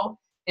how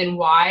and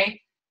why.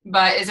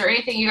 But is there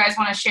anything you guys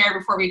want to share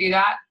before we do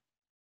that?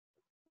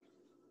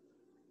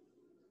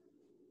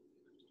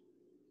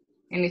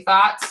 Any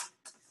thoughts?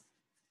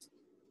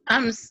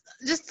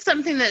 Just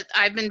something that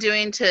I've been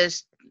doing to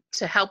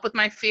help with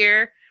my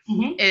fear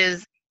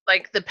is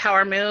like the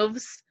power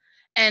moves.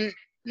 And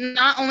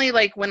not only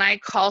like when I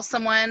call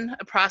someone,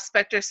 a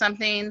prospect or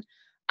something,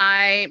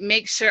 I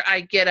make sure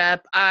I get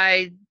up,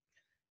 I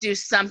do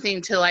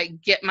something to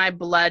like get my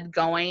blood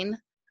going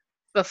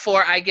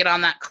before I get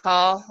on that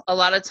call. A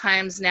lot of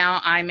times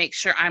now I make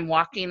sure I'm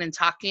walking and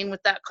talking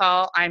with that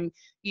call. I'm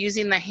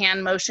using the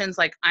hand motions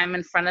like I'm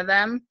in front of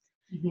them.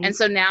 And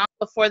so now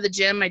before the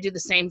gym, I do the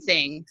same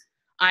thing.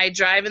 I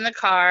drive in the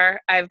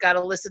car. I've got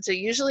to listen to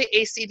usually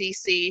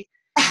AC/DC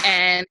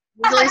and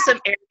usually some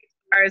air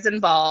guitars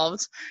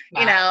involved,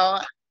 you know,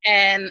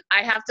 and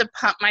I have to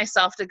pump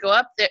myself to go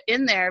up there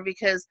in there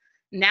because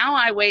now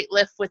I weight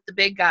lift with the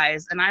big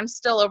guys and I'm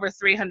still over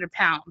 300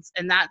 pounds.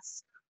 And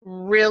that's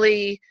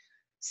really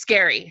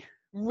scary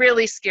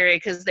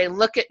because they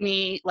look at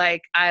me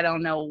like I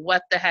don't know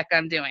what the heck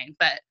I'm doing,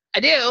 but I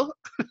do.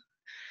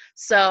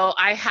 So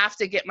I have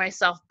to get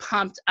myself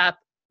pumped up,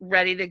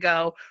 ready to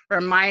go,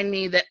 remind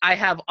me that I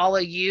have all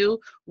of you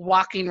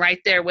walking right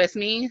there with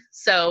me.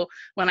 So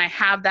when I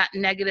have that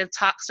negative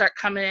talk start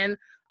coming in,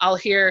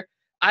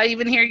 I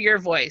even hear your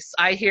voice.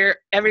 I hear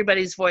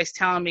everybody's voice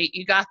telling me,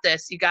 you got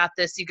this, you got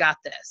this, you got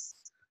this.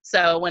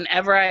 So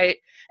whenever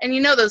and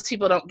you know those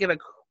people don't give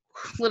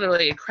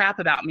literally a crap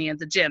about me at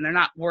the gym. They're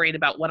not worried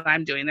about what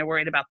I'm doing. They're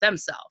worried about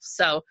themselves.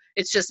 So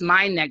it's just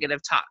my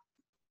negative talk.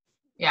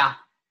 Yeah.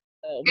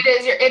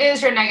 It is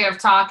your negative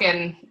talk,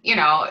 and you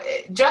know,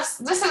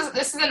 this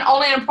is an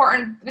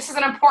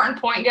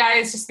important point,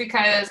 guys, just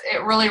because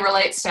it really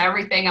relates to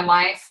everything in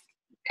life.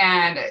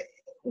 And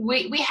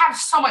we have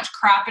so much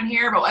crap in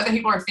here about what other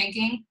people are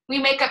thinking. We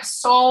make up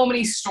so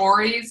many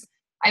stories.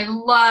 I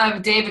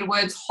love David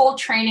Wood's whole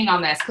training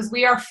on this because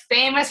we are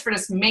famous for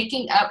just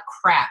making up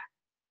crap.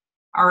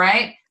 All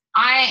right,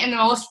 I am the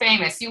most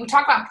famous. You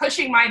talk about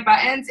pushing my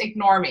buttons,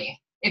 ignore me.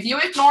 If you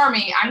ignore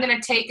me, I'm going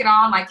to take it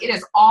on like it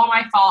is all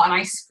my fault and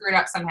I screwed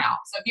up somehow.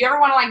 So if you ever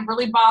want to like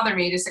really bother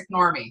me, just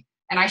ignore me.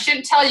 And I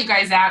shouldn't tell you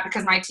guys that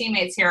because my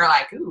teammates here are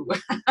like, ooh, we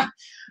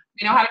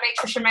know how to make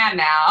Trisha mad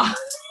now.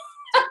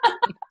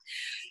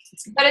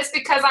 But it's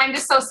because I'm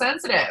just so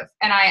sensitive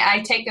and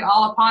I take it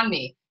all upon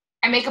me.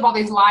 I make up all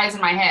these lies in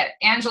my head.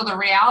 Angela, the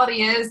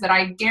reality is that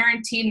I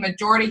guarantee the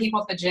majority of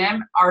people at the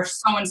gym are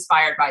so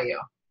inspired by you.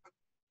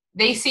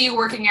 They see you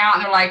working out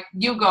and they're like,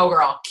 you go,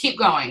 girl, keep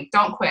going,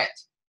 don't quit.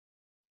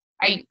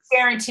 I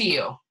guarantee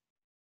you.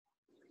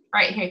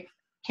 Right here,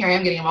 I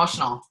am getting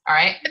emotional. All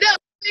right. No,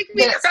 make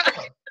me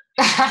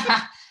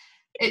cry.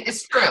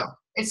 It's true.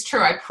 It's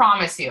true. I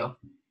promise you.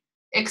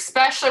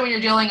 Especially when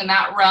you're dealing in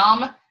that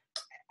realm,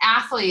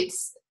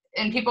 athletes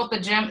and people at the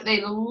gym,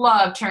 they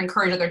love to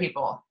encourage other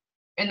people,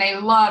 and they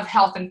love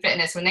health and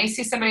fitness. When they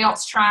see somebody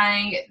else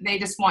trying, they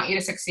just want you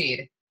to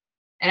succeed.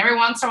 And every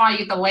once in a while, you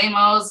get the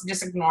lame-os,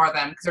 just ignore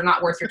them because they're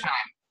not worth your time.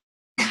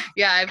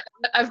 Yeah,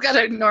 I've got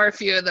to ignore a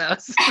few of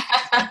those.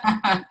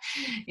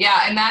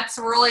 Yeah, and that's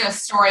really a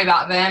story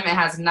about them. It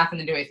has nothing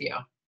to do with you.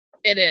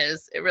 It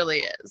is. It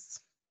really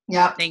is.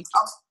 Yep. Thank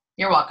you.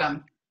 You're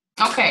welcome.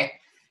 Okay,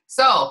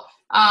 so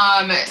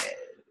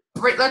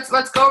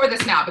let's go over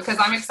this now because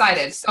I'm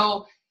excited.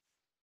 So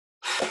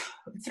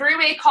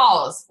three-way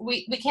calls.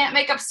 We can't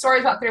make up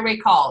stories about three-way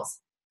calls.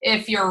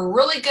 If you're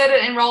really good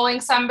at enrolling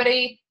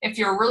somebody, if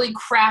you're really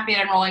crappy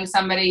at enrolling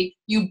somebody,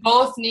 you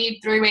both need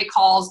three-way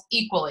calls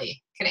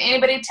equally. Can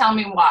anybody tell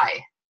me why?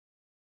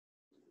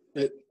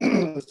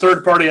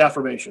 Third-party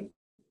affirmation.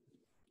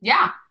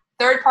 Yeah,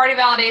 third-party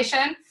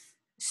validation,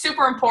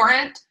 super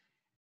important.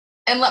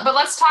 But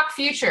let's talk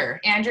future,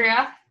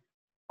 Andrea.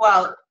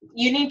 Well,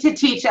 you need to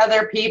teach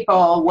other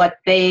people what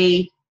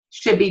they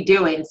should be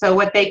doing, so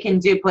what they can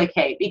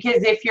duplicate.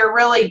 Because if you're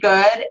really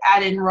good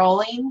at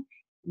enrolling,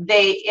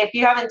 if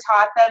you haven't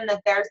taught them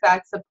that there's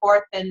that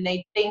support, then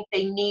they think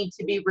they need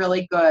to be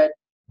really good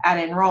at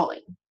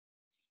enrolling.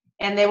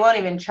 And they won't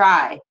even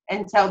try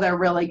until they're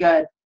really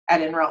good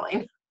at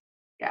enrolling.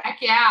 Yeah. Heck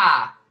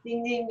yeah.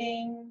 Ding, ding,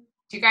 ding.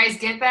 Do you guys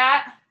get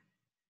that?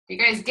 Do you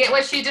guys get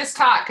what she just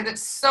taught? Because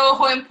it's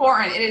so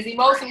important. It is the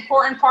most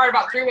important part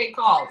about three-way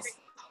calls.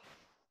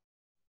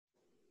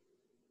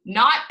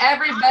 Not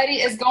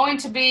everybody is going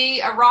to be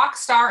a rock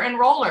star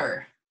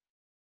enroller.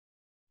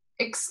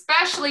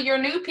 Especially your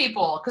new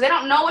people, because they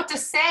don't know what to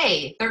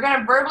say. They're going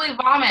to verbally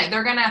vomit.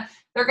 They're going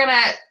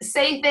to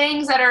say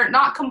things that are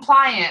not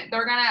compliant.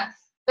 They're going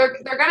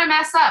to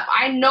mess up.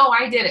 I know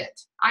I did it.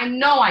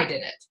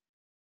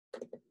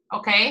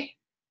 Okay?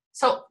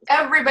 So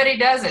everybody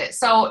does it.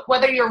 So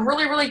whether you're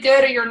really, really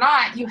good or you're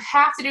not, you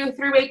have to do a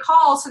three-way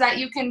call so that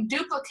you can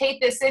duplicate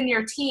this in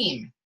your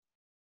team.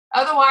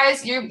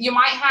 Otherwise, you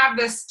might have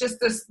this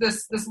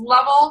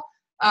level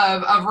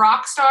of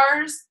rock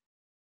stars,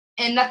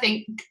 and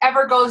nothing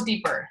ever goes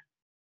deeper.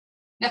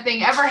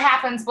 Nothing ever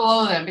happens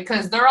below them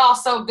because they're all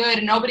so good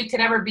and nobody could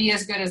ever be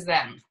as good as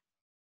them.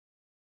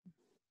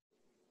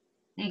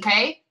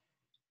 Okay?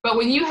 But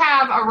when you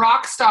have a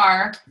rock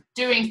star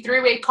doing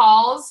three-way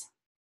calls,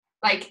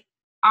 like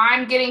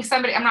I'm getting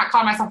somebody, I'm not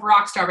calling myself a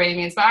rock star by any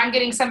means, but I'm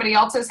getting somebody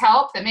else's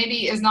help that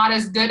maybe is not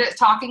as good at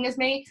talking as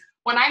me.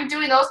 When I'm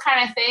doing those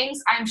kind of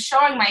things, I'm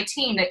showing my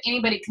team that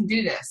anybody can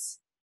do this,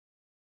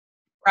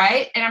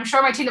 right? And I'm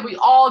showing my team that we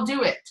all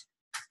do it.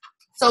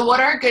 So what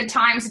are good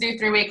times to do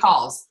three-way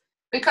calls?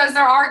 Because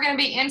there are going to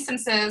be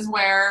instances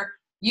where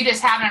you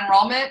just have an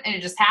enrollment and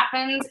it just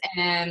happens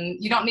and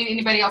you don't need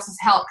anybody else's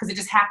help because it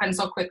just happens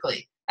so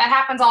quickly. That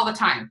happens all the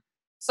time.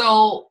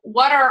 So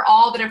what are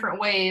all the different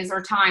ways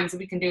or times that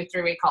we can do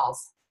three-way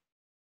calls?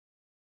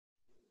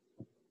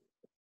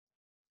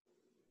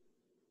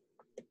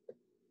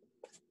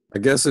 I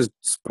guess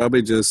it's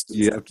probably just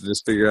you have to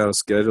just figure out a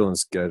schedule and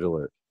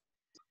schedule it.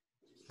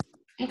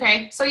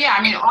 Okay, so yeah,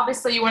 I mean,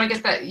 obviously you want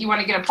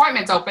to get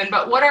appointments open,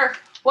 but what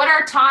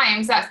are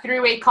times that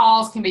three-way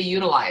calls can be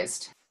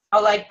utilized?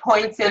 Oh, like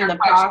points in the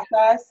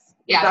process?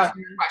 Yeah, that's a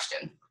good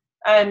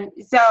question.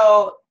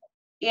 So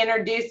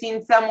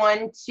introducing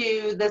someone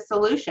to the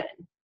solution,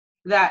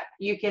 that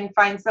you can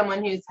find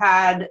someone who's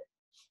had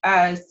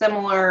a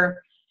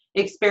similar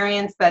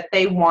experience that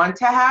they want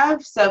to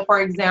have. So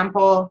for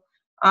example,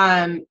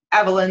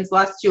 Evelyn's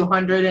lost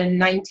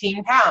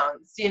 219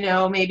 pounds. You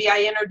know, maybe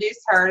I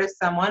introduced her to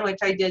someone, which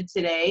I did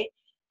today,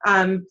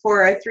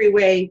 for a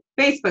three-way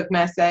Facebook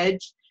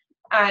message,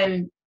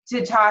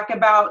 to talk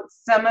about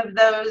some of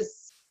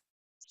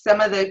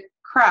the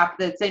crap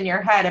that's in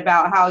your head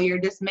about how you're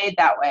just made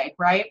that way,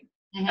 right?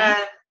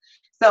 Mm-hmm.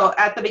 So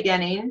at the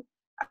beginning,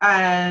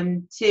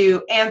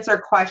 to answer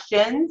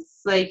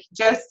questions, like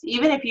just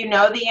even if you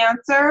know the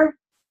answer,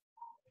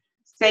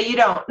 say you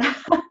don't,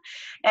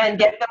 and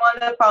get them on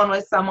the phone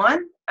with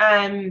someone,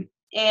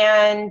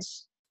 and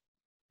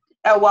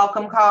a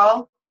welcome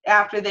call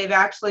after they've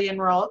actually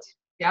enrolled.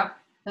 Yep.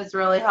 That's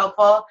really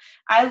helpful.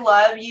 I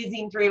love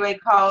using three-way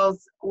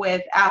calls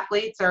with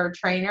athletes or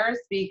trainers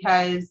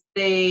because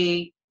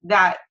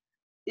that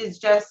is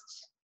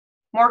just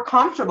more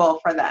comfortable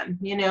for them.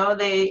 You know,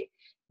 they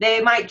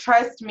might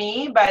trust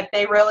me, but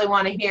they really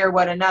want to hear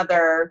what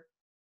another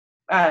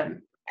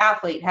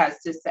athlete has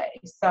to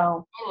say.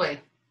 So totally.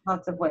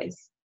 Lots of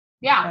ways.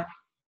 Yeah.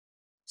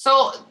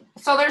 So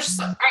there's,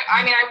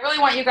 I mean, I really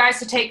want you guys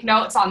to take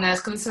notes on this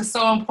because this is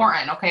so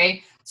important,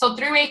 okay? So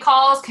three-way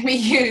calls can be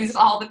used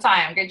all the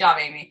time. Good job,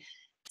 Amy.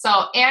 So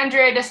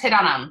Andrea just hit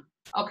on them,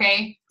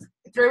 okay?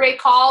 Three-way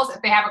calls,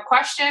 if they have a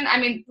question, I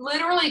mean,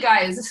 literally,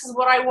 guys, this is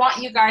what I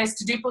want you guys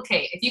to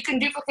duplicate. If you can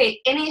duplicate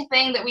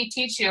anything that we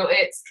teach you,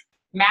 it's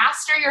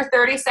master your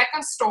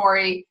 30-second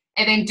story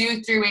and then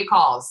do three-way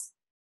calls.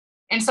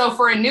 And so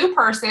for a new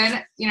person,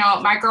 you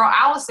know, my girl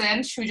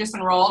Allison, who just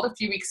enrolled a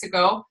few weeks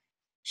ago,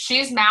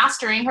 she's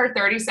mastering her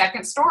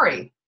 30-second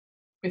story.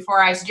 Before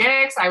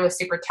Isagenix, I was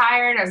super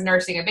tired. I was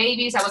nursing a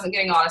baby, so I wasn't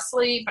getting a lot of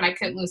sleep, and I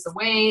couldn't lose the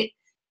weight.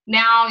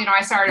 Now, you know,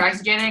 I started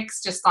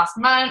Isagenix just last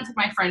month with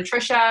my friend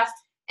Trisha,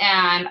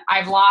 and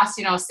I've lost,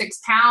 6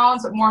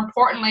 pounds. But more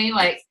importantly,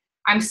 like,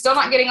 I'm still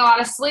not getting a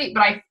lot of sleep,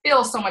 but I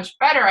feel so much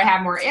better. I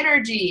have more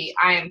energy.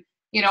 I'm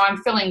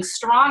feeling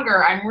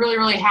stronger. I'm really,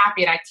 really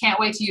happy, and I can't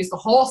wait to use the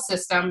whole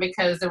system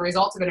because the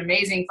results have been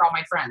amazing for all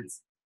my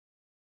friends.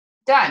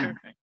 Done.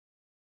 Okay.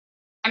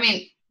 I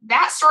mean,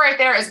 that story right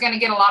there is going to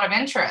get a lot of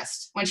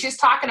interest. When she's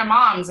talking to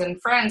moms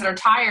and friends that are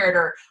tired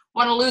or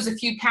want to lose a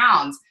few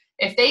pounds,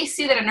 if they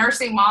see that a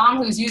nursing mom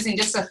who's using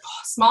just a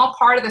small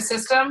part of the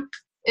system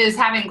is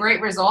having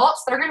great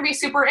results, they're going to be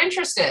super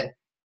interested.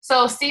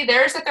 So see,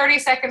 there's a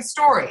 30-second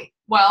story.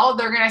 Well,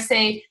 they're going to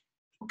say,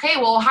 okay,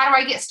 well, how do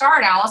I get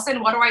started,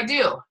 Allison? What do I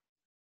do?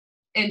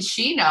 And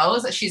she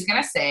knows that she's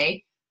going to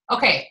say,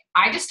 okay,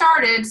 I just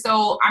started,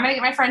 so I'm going to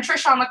get my friend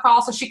Trisha on the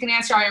call so she can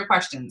answer all your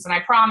questions. And I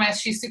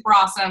promise she's super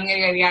awesome.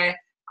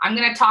 I'm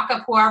going to talk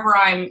up whoever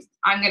I'm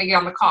going to get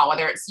on the call,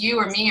 whether it's you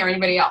or me or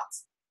anybody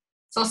else.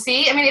 So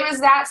see, I mean, it was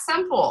that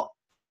simple.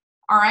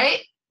 All right.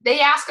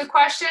 They ask a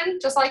question,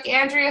 just like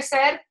Andrea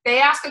said.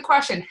 They ask a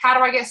question. How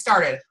do I get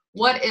started?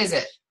 What is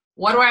it?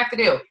 What do I have to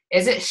do?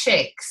 Is it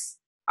shakes?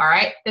 All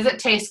right. Does it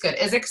taste good?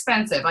 Is it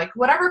expensive? Like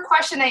whatever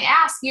question they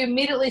ask, you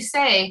immediately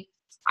say,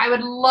 I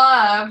would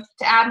love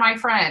to add my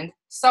friend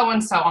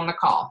so-and-so on the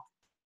call.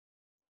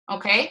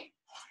 Okay.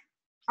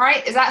 All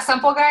right. Is that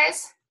simple,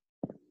 guys?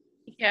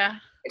 Yeah.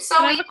 It's so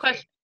Can I have a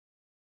question?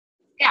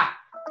 Yeah.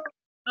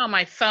 Oh,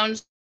 my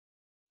phone's.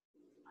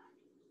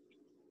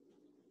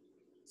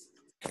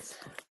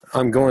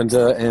 I'm going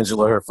to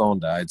Angela. Her phone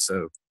died,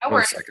 so no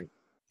 1 second.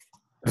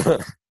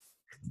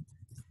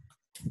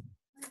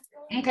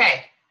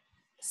 Okay.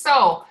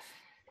 So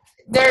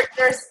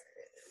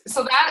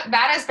so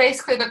that is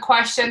basically the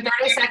question.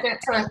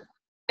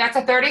 That's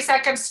a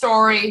 30-second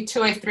story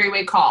to a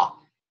three-way call.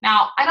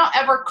 Now, I don't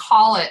ever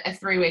call it a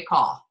three-way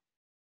call.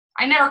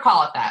 I never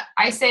call it that.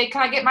 I say,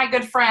 can I get my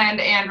good friend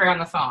Andrea on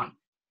the phone?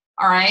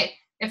 All right.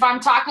 If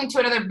I'm talking to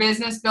another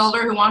business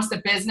builder who wants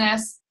the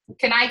business,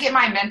 can I get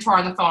my mentor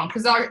on the phone?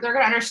 Because they're going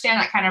to understand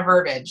that kind of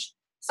verbiage.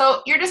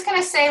 So you're just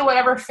going to say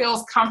whatever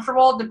feels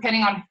comfortable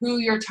depending on who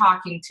you're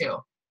talking to.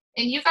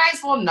 And you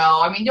guys will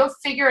know. I mean, you'll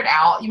figure it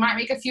out. You might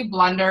make a few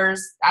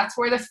blunders. That's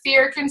where the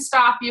fear can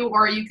stop you,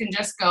 or you can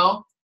just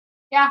go,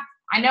 yeah,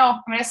 I know.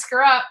 I'm going to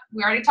screw up.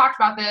 We already talked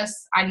about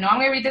this. I know I'm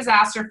going to be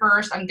disaster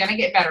first. I'm going to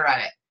get better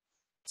at it.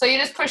 So you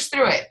just push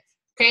through it.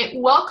 Okay,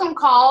 welcome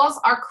calls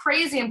are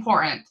crazy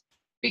important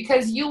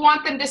because you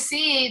want them to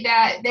see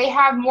that they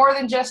have more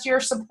than just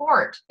your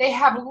support. They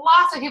have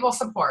lots of people's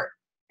support.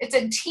 It's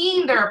a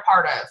team they're a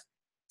part of.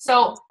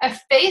 So a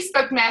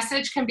Facebook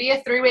message can be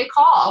a three-way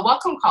call, a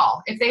welcome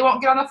call. If they won't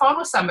get on the phone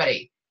with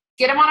somebody,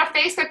 get them on a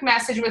Facebook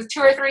message with 2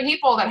 or 3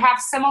 people that have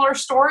similar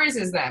stories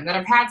as them, that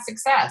have had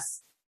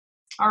success.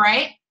 All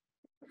right?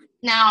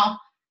 Now,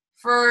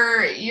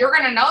 you're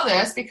going to know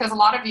this because a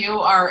lot of you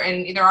are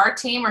in either our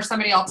team or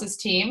somebody else's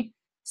team.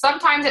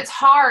 Sometimes it's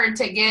hard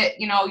to get,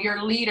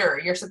 your leader,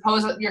 your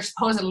supposed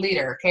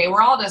leader. Okay,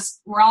 we're all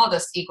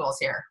just equals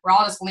here. We're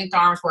all just linked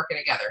arms working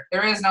together.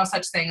 There is no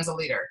such thing as a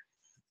leader.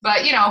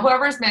 But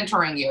whoever's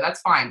mentoring you, that's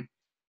fine.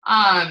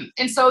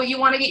 And so you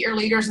want to get your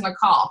leaders in the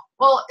call.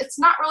 Well, it's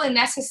not really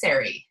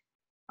necessary.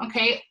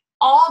 Okay,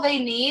 all they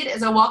need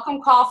is a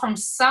welcome call from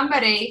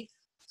somebody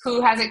who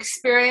has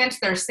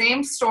experienced their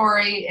same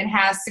story and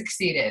has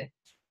succeeded.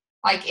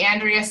 Like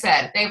Andrea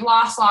said, they've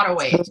lost a lot of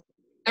weight.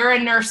 They're a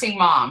nursing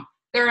mom.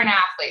 They're an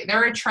athlete.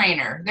 They're a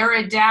trainer. They're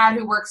a dad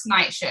who works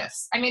night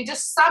shifts. I mean,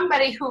 just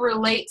somebody who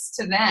relates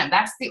to them.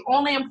 That's the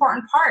only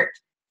important part,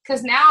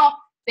 because now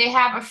they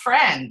have a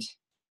friend.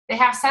 They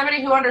have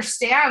somebody who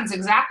understands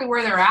exactly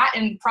where they're at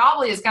and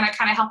probably is going to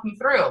kind of help them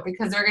through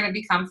because they're going to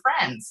become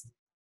friends,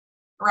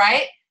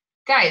 right?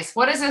 Guys,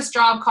 what is this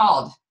job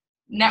called?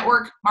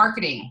 Network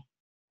marketing.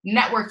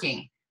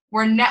 Networking.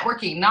 We're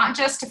networking, not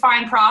just to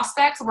find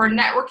prospects. We're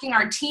networking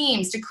our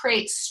teams to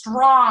create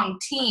strong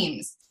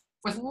teams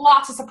with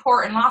lots of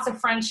support and lots of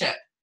friendship.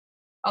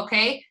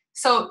 Okay?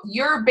 So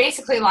you're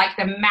basically like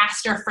the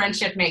master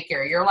friendship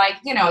maker. You're like,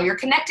 you're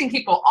connecting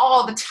people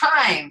all the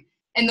time.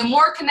 And the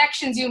more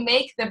connections you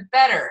make, the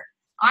better.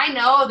 I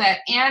know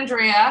that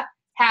Andrea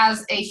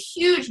has a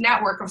huge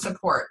network of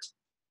support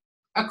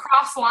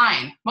across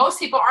line. Most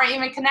people aren't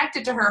even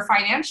connected to her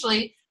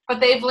financially, but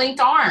they've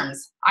linked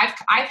arms.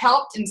 I've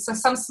helped in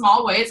some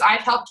small ways. I've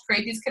helped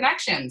create these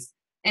connections.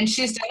 And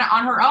she's done it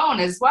on her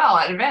own as well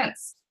at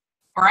events.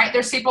 All right,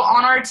 there's people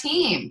on our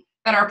team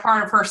that are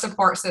part of her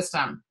support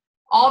system.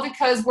 All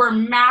because we're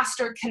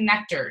master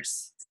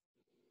connectors.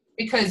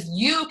 Because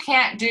you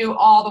can't do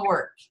all the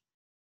work.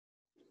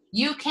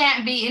 You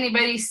can't be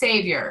anybody's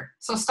savior.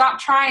 So stop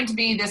trying to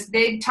be this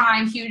big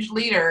time, huge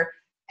leader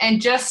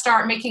and just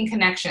start making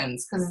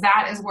connections, because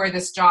that is where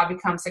this job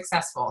becomes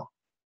successful.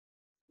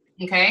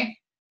 Okay?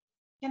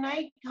 Can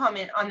I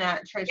comment on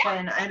that, Trisha?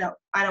 Yeah. And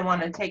I don't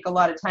want to take a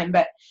lot of time,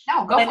 but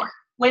no, go for it.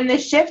 When the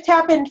shift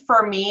happened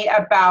for me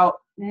about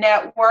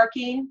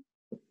networking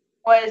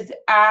was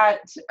at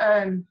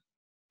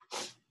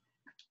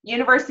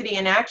University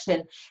in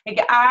Action.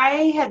 Like,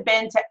 I had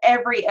been to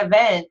every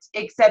event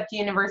except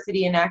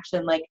University in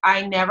Action. Like,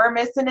 I never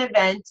missed an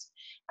event.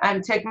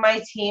 Took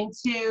my team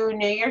to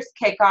New Year's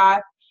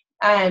kickoff.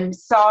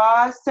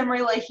 Saw some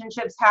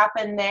relationships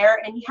happen there,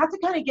 and you have to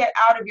kind of get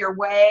out of your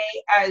way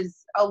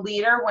as a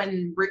leader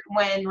when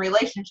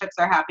relationships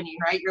are happening,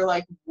 right? You're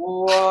like,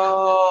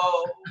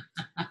 whoa,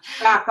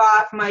 back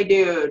off, my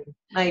dude,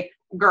 like,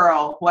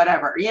 girl,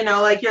 whatever,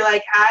 like, you're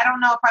like, I don't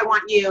know if I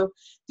want you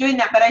doing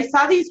that. But I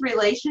saw these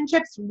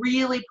relationships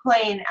really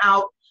playing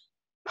out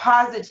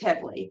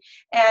positively.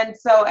 And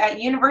so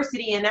at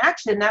University in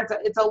Action,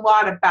 it's a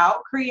lot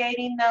about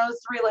creating those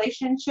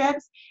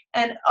relationships.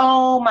 And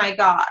oh my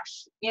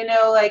gosh,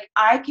 like,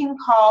 I can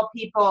call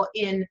people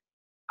in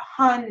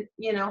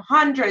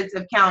hundreds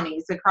of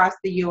counties across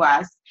the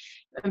US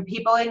and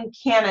people in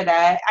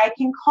Canada. I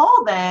can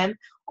call them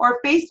or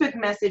Facebook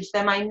message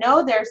them. I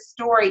know their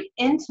story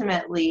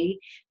intimately.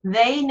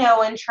 They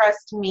know and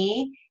trust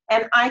me,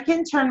 and I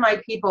can turn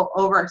my people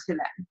over to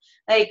them.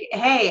 Like,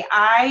 hey,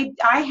 I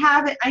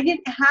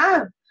didn't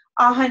have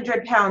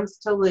 100 pounds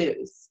to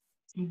lose,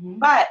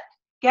 but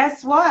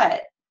guess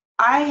what?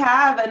 I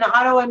have an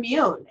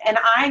autoimmune and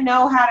I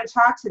know how to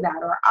talk to that.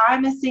 Or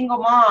I'm a single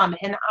mom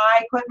and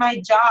I quit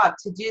my job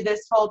to do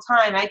this full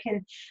time.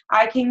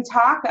 I can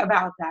talk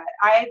about that.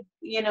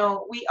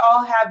 We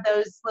all have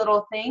those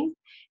little things.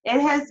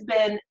 It has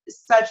been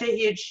such a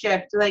huge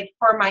shift, like,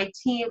 for my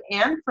team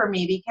and for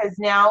me, because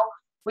now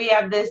we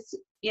have this,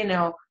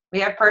 we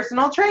have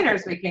personal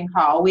trainers we can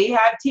call. We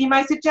have Team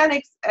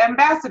Isogenics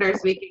ambassadors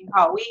we can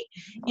call.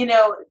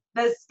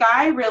 The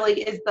sky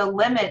really is the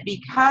limit,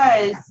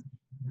 because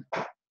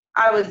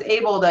I was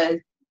able to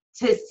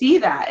see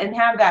that and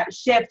have that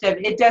shift of,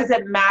 it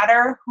doesn't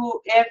matter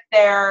if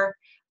they're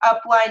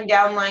upline,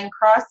 downline,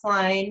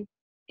 crossline.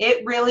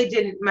 It really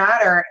didn't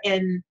matter.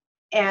 And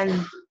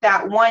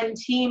that one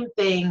team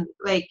thing,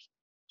 like,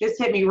 just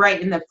hit me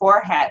right in the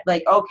forehead.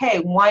 Like, okay,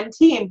 one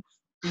team.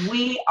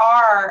 We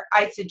are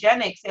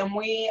Isogenics, and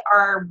we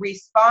are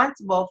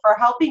responsible for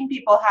helping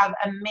people have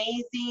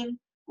amazing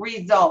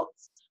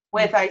results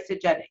with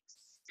Isogenics.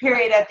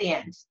 Period, at the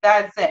end.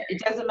 That's it.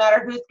 It doesn't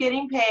matter who's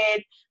getting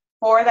paid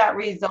for that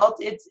result.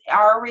 It's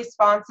our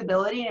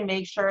responsibility to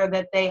make sure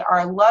that they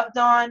are loved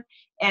on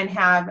and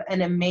have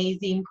an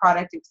amazing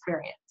product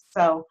experience.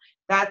 So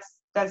that's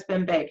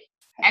been big.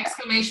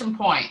 Exclamation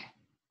point.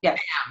 Yes.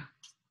 Bam.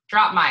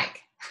 Drop mic.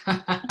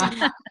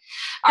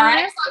 All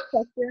right.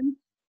 Question?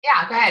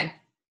 Yeah, go ahead.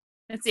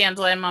 It's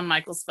Angela. I'm on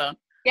Michael's phone.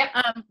 Yep.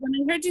 When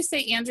I heard you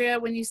say, Andrea,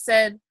 when you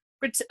said,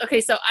 okay,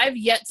 so I've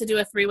yet to do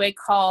a 3-way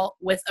call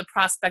with a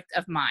prospect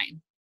of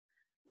mine.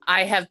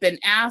 I have been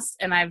asked,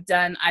 and I've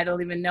done, I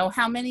don't even know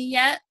how many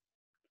yet,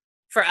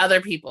 for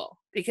other people,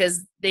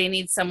 because they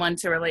need someone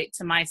to relate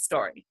to my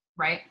story.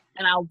 Right.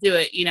 And I'll do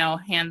it,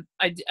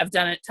 I've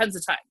done it tons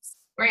of times.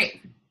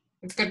 Great.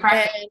 It's good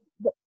practice.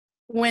 And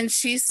when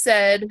she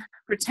said,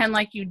 pretend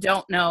like you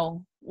don't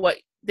know what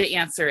the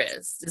answer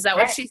is that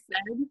what she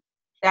said?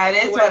 That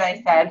is what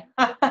I said.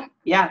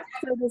 Yeah.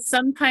 So to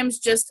sometimes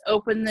just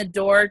open the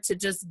door to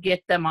just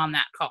get them on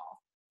that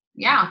call.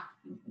 Yeah.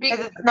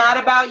 Because it's not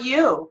about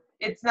you.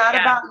 It's not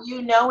about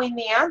you knowing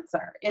the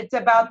answer. It's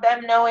about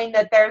them knowing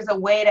that there's a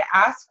way to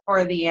ask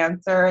for the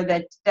answer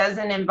that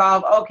doesn't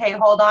involve, okay,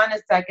 hold on a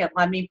second,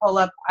 let me pull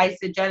up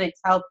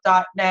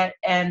isogenicshealth.net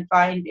and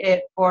find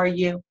it for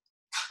you.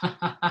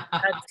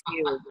 That's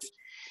huge.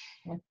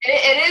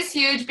 It is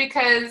huge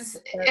because,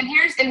 and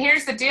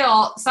here's the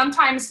deal.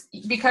 Sometimes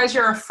because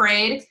you're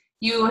afraid,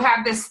 you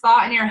have this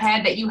thought in your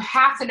head that you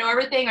have to know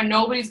everything or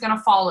nobody's going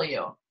to follow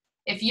you.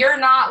 If you're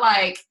not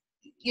like,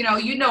 you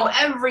know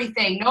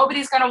everything,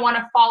 nobody's going to want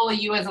to follow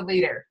you as a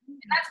leader.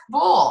 And that's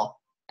bull.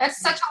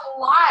 That's such a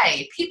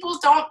lie. People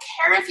don't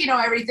care if you know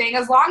everything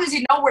as long as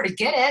you know where to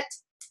get it.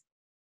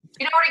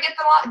 Do you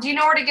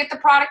know where to get the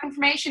product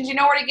information? Do you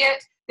know where to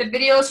get the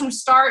videos from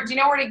start? Do you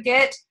know where to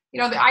get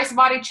the Ice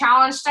Body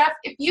Challenge stuff?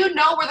 If you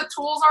know where the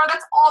tools are,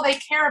 that's all they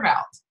care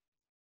about.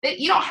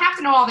 You don't have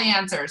to know all the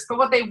answers, but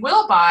what they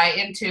will buy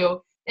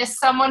into is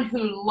someone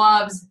who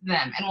loves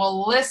them and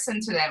will listen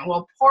to them and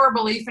will pour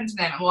belief into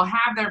them and will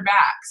have their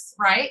backs,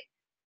 right?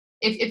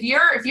 If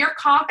you're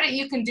confident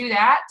you can do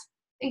that,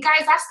 then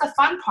guys, that's the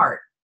fun part.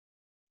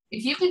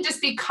 If you can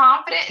just be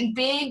confident in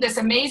being this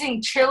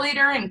amazing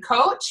cheerleader and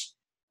coach,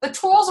 the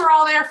tools are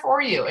all there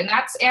for you. And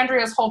that's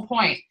Andrea's whole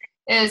point.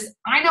 Is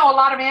I know a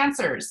lot of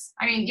answers.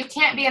 I mean, you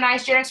can't be an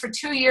Isogenics for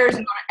 2 years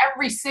and go to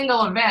every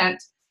single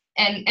event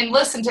and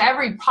listen to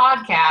every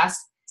podcast.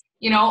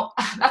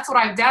 That's what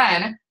I've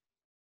done.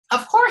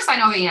 Of course I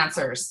know the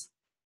answers.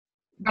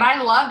 But I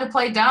love to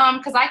play dumb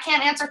because I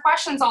can't answer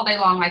questions all day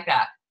long like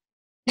that.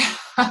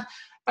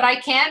 But I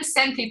can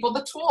send people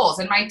the tools.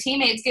 And my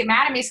teammates get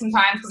mad at me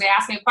sometimes because they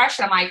ask me a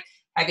question. I'm like,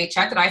 have you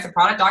checked at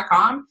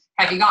isoproduct.com?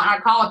 Have you gotten on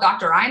a call with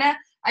Dr. Ina?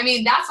 I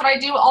mean, that's what I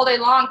do all day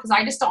long because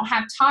I just don't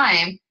have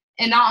time.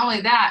 And not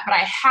only that, but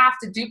I have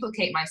to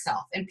duplicate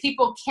myself. And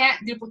people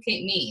can't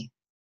duplicate me.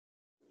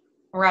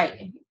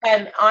 Right.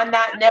 And on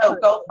that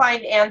note, go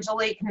find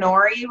Angelique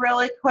Nori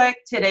really quick.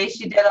 Today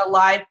she did a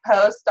live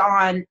post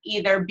on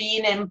either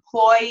being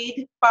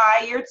employed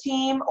by your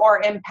team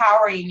or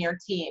empowering your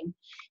team.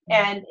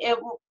 And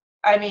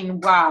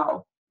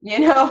wow.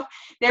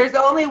 There's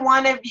only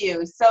one of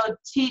you. So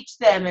teach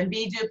them and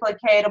be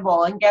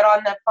duplicatable and get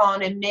on the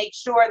phone and make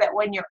sure that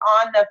when you're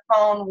on the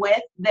phone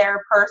with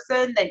their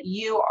person that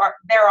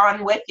they're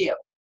on with you.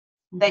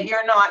 That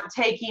you're not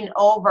taking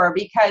over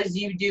because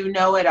you do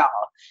know it all.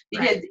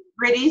 Because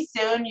pretty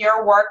soon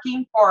you're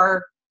working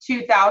for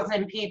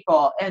 2,000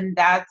 people, and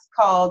that's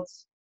called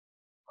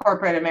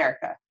corporate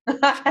America.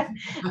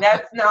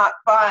 That's not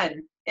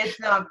fun.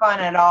 It's not fun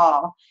at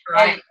all.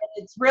 Right. And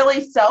it's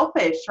really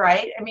selfish,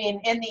 right? I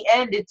mean, in the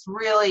end, it's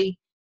really,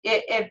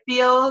 it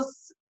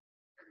feels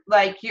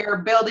like you're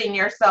building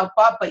yourself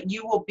up, but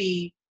you will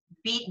be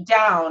beat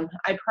down,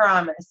 I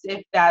promise,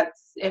 if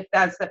that's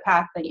the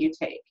path that you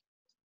take.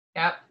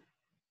 Yep.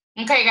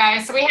 Okay,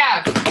 guys, so we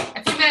have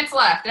a few minutes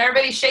left.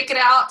 Everybody shake it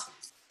out.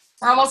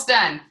 We're almost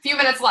done. A few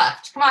minutes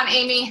left. Come on,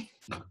 Amy.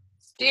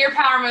 Do your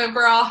power move,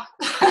 girl.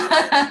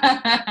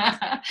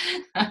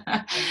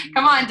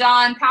 Come on,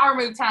 Dawn. Power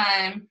move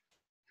time.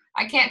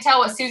 I can't tell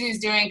what Susie's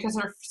doing because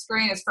her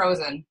screen is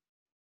frozen.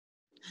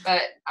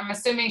 But I'm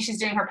assuming she's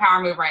doing her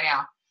power move right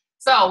now.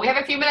 So we have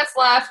a few minutes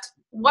left.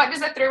 What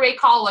does a 3-way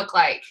call look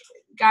like?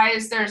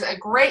 Guys, there's a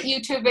great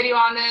YouTube video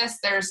on this.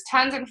 There's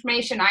tons of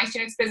information,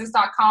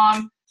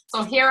 isogenicsbusiness.com.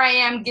 So here I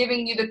am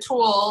giving you the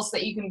tools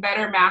that you can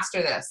better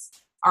master this.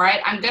 All right,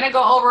 I'm going to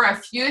go over a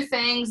few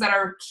things that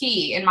are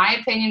key. In my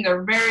opinion,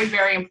 they're very,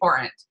 very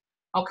important.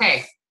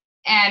 Okay,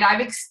 and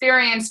I've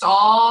experienced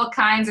all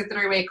kinds of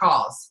 3-way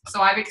calls.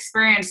 So I've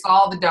experienced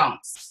all the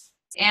don'ts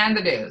and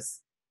the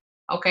do's.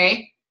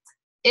 Okay,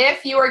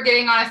 if you are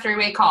getting on a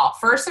 3-way call,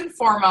 first and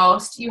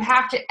foremost, you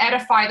have to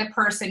edify the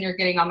person you're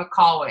getting on the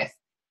call with.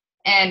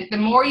 And the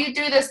more you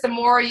do this, the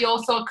more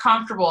you'll feel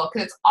comfortable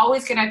because it's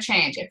always going to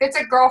change. If it's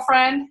a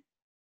girlfriend,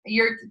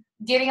 you're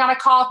getting on a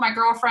call with my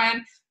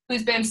girlfriend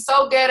who's been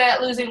so good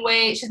at losing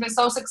weight, she's been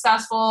so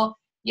successful,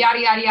 yada,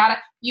 yada, yada.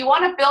 You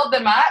want to build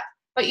them up,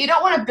 but you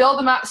don't want to build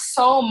them up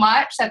so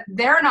much that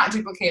they're not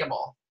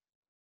duplicatable.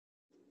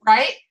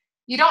 right?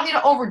 You don't need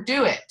to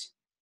overdo it.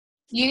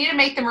 You need to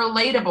make them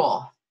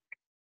relatable,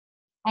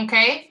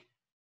 okay?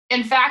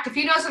 In fact, if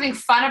you know something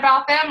fun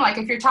about them, like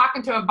if you're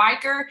talking to a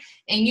biker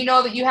and you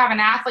know that you have an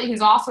athlete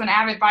who's also an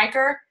avid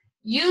biker,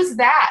 use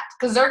that,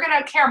 because they're going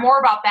to care more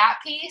about that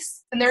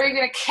piece than they're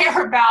going to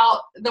care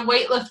about the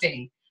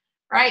weightlifting,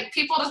 right?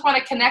 People just want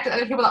to connect with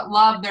other people that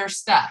love their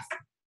stuff.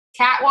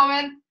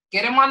 Catwoman,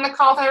 get them on the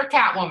call with their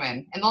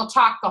Catwoman, and they'll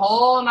talk the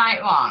whole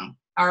night long,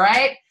 all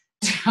right?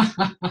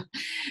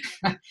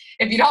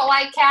 If you don't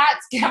like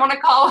cats, get them on a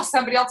call with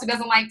somebody else who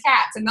doesn't like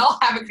cats, and they'll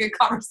have a good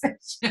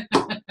conversation.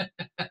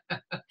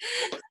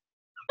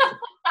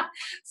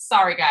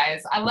 Sorry,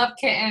 guys. I love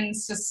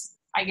kittens. Just,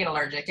 I get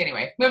allergic.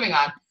 Anyway, moving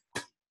on.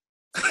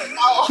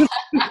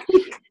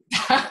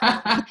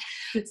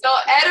 So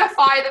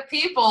edify the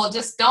people.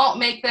 Just don't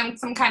make them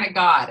some kind of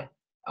god,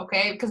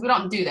 okay? Because we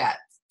don't do that.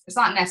 It's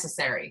not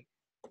necessary,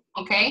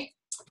 okay?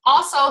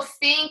 Also,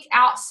 think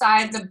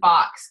outside the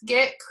box.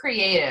 Get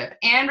creative.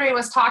 Andrea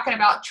was talking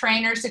about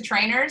trainers to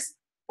trainers.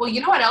 Well,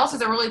 you know what else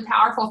is a really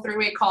powerful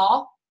three-way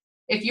call?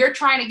 If you're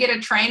trying to get a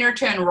trainer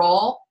to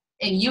enroll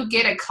and you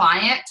get a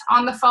client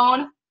on the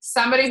phone,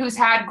 somebody who's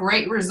had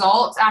great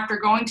results after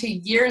going to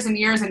years and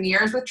years and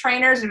years with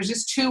trainers, it was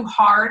just too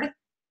hard,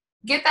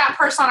 get that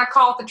person on a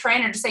call with the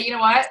trainer to say, you know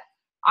what?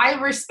 I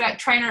respect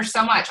trainers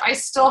so much. I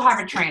still have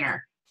a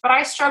trainer, but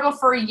I struggled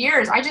for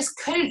years. I just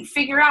couldn't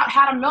figure out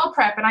how to meal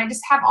prep, and I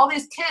just have all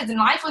these kids, and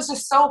life was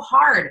just so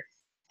hard,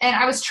 and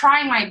I was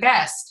trying my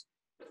best.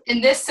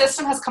 And this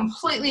system has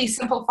completely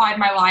simplified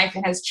my life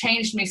and has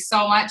changed me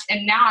so much,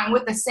 and now I'm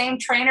with the same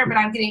trainer, but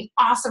I'm getting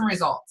awesome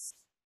results.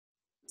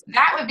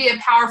 That would be a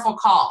powerful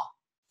call,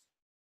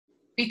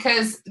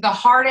 because the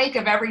heartache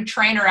of every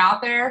trainer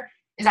out there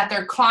is that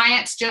their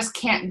clients just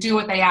can't do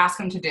what they ask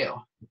them to do.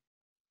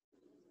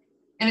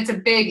 And it's a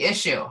big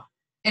issue.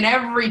 And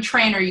every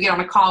trainer you get on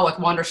a call with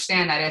will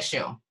understand that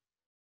issue.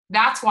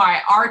 That's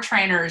why our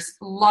trainers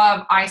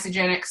love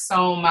Isogenics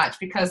so much,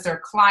 because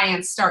their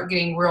clients start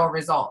getting real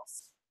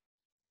results.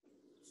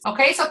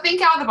 Okay, so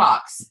think out of the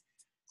box.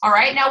 All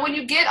right, now when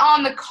you get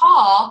on the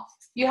call,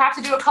 you have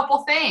to do a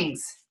couple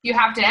things. You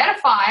have to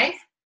edify,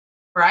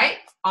 right?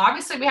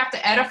 Obviously, we have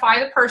to edify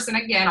the person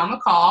again on the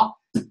call.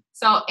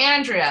 So,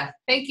 Andrea,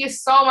 thank you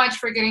so much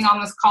for getting on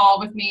this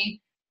call with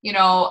me. You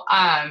know,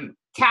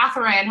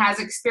 Catherine has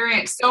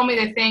experienced so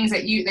many of the things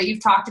that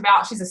you've talked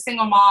about. She's a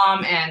single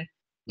mom, and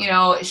you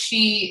know,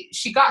 she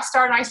got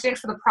started in Isogenics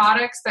for the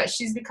products, but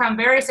she's become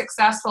very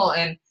successful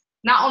in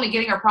not only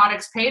getting her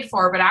products paid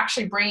for, but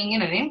actually bringing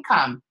in an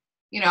income.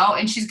 You know,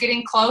 and she's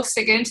getting close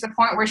to getting to the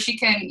point where she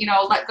can, you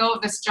know, let go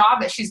of this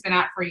job that she's been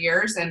at for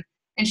years, and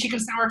she can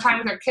spend more time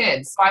with her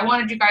kids. So I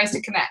wanted you guys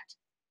to connect.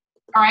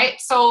 All right.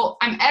 So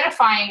I'm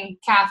edifying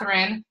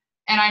Catherine,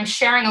 and I'm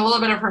sharing a little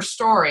bit of her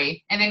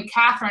story, and then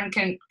Catherine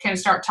can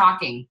start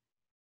talking,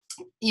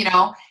 you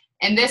know,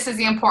 and this is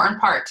the important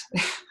part.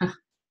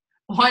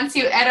 Once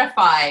you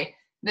edify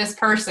this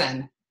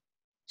person,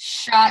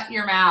 shut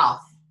your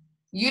mouth.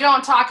 You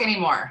don't talk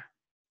anymore.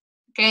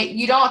 Okay,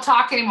 you don't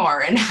talk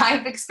anymore. And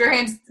I've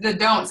experienced the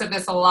don'ts of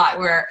this a lot,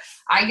 where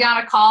I get on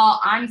a call,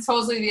 I'm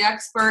supposedly the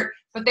expert,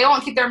 but they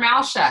won't keep their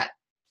mouth shut.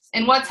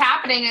 And what's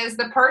happening is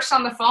the person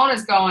on the phone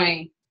is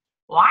going,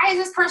 why is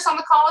this person on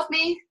the call with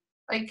me?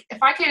 Like,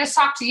 if I could just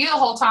talk to you the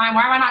whole time,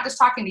 why am I not just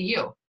talking to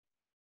you?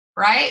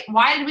 Right?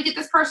 Why did we get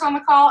this person on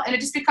the call? And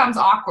it just becomes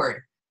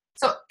awkward.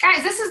 So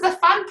guys, this is the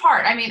fun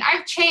part. I mean,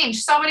 I've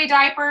changed so many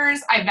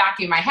diapers. I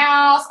vacuumed my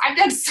house. I've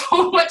done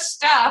so much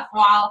stuff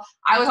while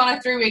I was on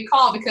a three-way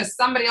call because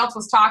somebody else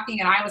was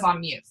talking and I was on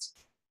mute.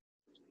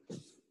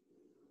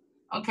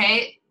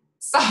 Okay.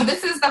 So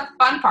this is the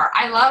fun part.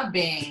 I love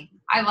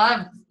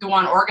the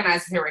one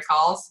organized three-way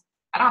calls.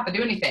 I don't have to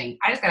do anything.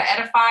 I just got to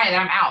edify and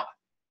then I'm out.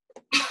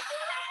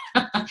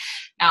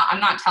 Now,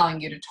 I'm not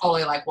telling you to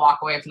totally like walk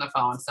away from the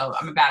phone. So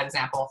I'm a bad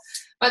example,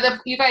 but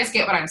you guys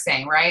get what I'm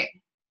saying, right?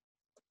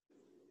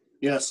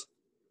 Yes.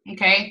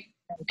 Okay.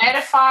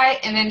 Edify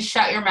and then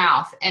shut your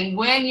mouth. And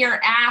when you're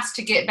asked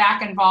to get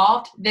back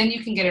involved, then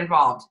you can get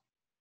involved.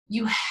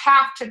 You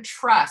have to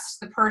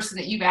trust the person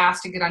that you've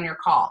asked to get on your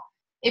call.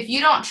 If you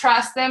don't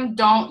trust them,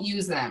 don't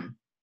use them.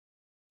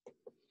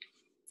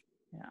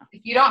 Yeah.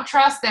 If you don't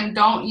trust them,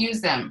 don't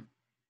use them.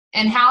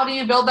 And how do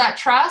you build that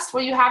trust?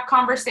 Well, you have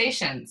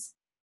conversations.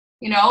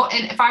 You know,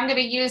 and if I'm going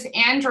to use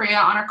Andrea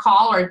on a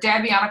call, or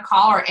Debbie on a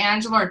call, or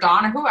Angela or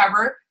Donna,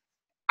 whoever,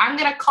 I'm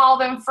going to call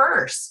them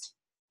first.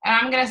 And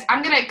I'm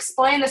going to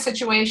explain the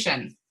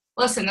situation.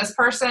 Listen, this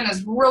person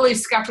is really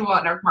skeptical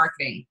about network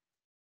marketing.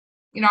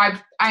 You know,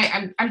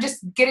 I'm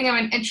just getting them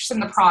interested in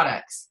the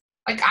products.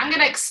 Like, I'm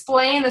going to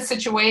explain the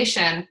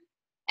situation,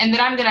 and then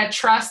I'm going to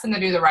trust them to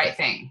do the right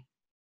thing.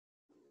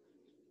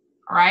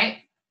 All right.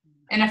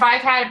 And if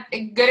I've had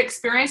good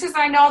experiences,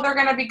 I know they're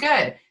going to be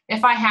good.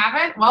 If I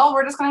haven't, well,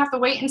 we're just going to have to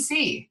wait and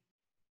see.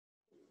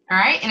 All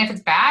right. And if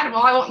it's bad,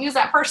 well, I won't use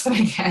that person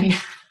again.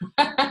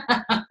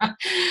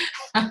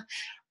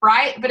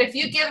 Right? But if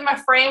you give them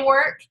a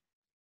framework,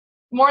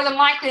 more than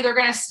likely they're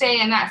going to stay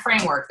in that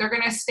framework. They're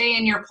going to stay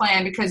in your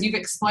plan because you've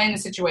explained the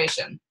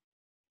situation.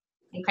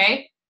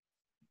 Okay?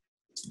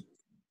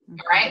 All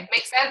right,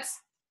 make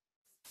sense?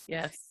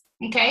 Yes.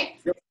 Okay.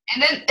 Yep.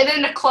 And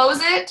then to close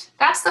it,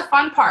 that's the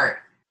fun part.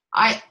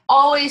 I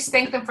always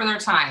thank them for their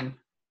time.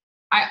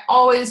 I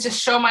always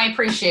just show my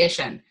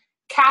appreciation.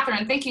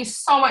 Catherine, thank you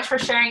so much for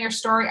sharing your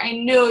story. I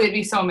knew it'd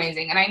be so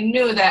amazing, and I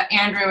knew that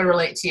Andrea would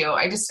relate to you.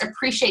 I just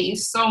appreciate you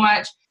so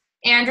much.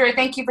 Andrea,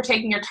 thank you for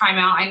taking your time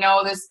out. I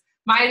know this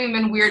might have even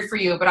been weird for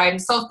you, but I'm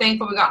so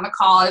thankful we got on the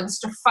call. It was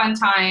just a fun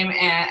time,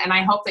 and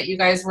I hope that you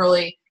guys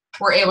really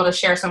were able to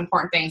share some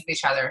important things with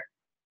each other.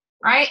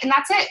 Right? And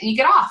that's it. You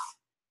get off.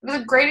 It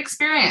was a great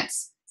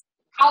experience.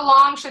 How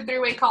long should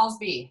three-way calls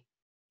be?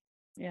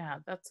 Yeah,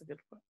 that's a good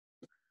one.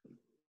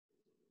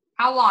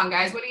 How long,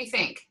 guys? What do you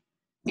think?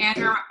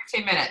 Andrea,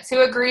 15 minutes.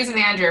 Who agrees with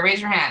Andrea?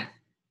 Raise your hand.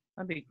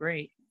 That'd be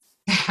great.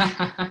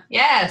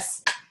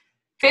 Yes.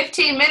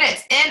 15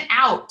 minutes in,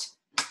 out.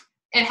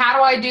 And how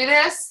do I do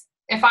this?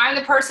 If I'm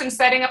the person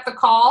setting up the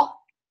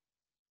call,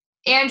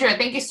 Andrea,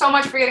 thank you so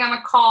much for getting on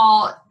the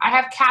call. I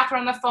have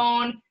Catherine on the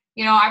phone.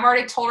 You know, I've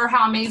already told her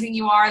how amazing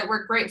you are, that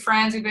we're great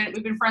friends. We've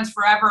been friends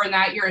forever, and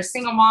that you're a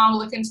single mom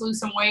looking to lose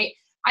some weight.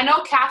 I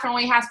know Catherine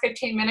only has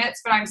 15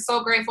 minutes, but I'm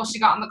so grateful she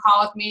got on the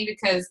call with me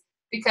because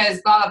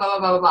blah, blah, blah,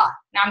 blah, blah, blah.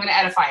 Now I'm going to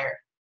edify her.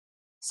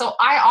 So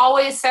I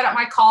always set up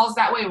my calls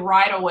that way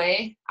right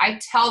away. I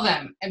tell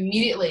them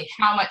immediately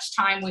how much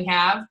time we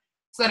have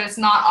so that it's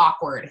not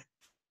awkward.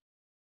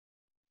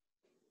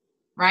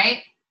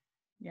 Right?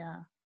 Yeah.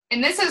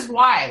 And this is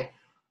why,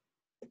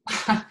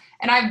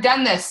 and I've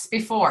done this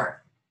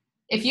before.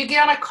 If you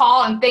get on a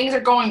call and things are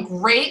going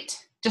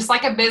great, just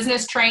like a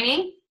business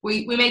training,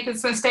 we make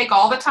this mistake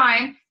all the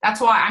time.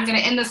 That's why I'm going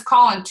to end this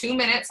call in 2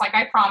 minutes, like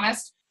I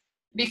promised,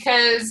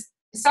 because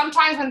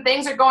sometimes when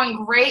things are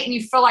going great and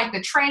you feel like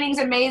the training's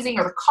amazing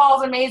or the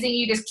call's amazing,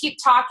 you just keep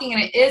talking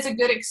and it is a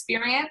good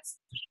experience,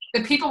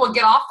 the people will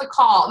get off the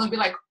call and they'll be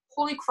like,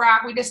 holy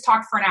crap, we just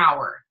talked for an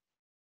hour.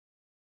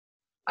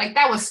 Like,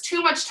 that was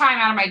too much time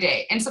out of my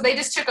day. And so they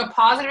just took a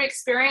positive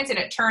experience and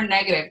it turned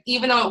negative,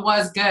 even though it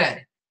was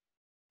good.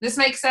 This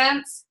makes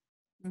sense?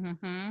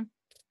 Mm-hmm.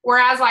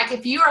 Whereas, like,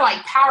 if you are,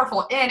 like,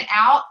 powerful in,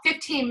 out,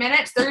 15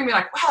 minutes, they're going to be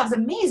like, wow, that was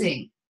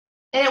amazing.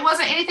 And it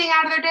wasn't anything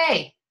out of their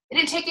day. It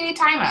didn't take any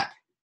time up.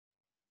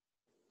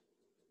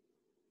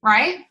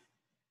 Right?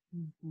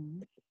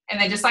 Mm-hmm.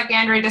 And then just like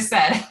Andrea just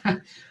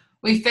said,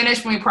 we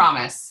finish when we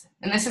promise.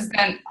 And this has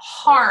been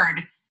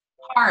hard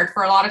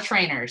for a lot of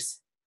trainers.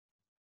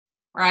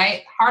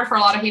 Right? Hard for a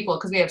lot of people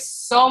because we have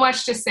so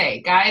much to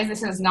say. Guys,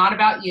 this is not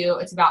about you.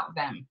 It's about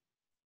them.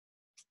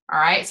 All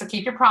right? So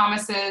keep your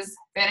promises.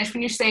 Finish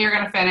when you say you're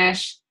going to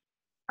finish.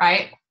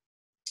 Right?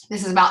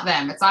 This is about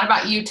them. It's not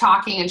about you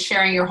talking and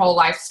sharing your whole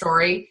life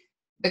story.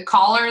 The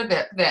caller,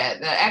 the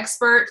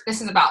expert,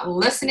 this is about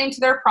listening to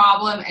their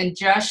problem and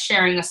just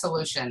sharing a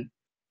solution.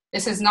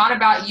 This is not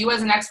about you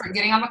as an expert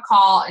getting on the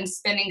call and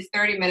spending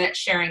 30 minutes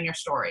sharing your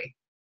story.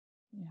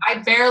 I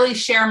barely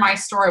share my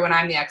story when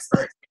I'm the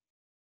expert.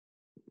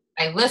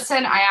 I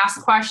listen, I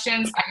ask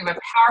questions, I give a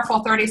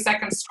powerful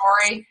 30-second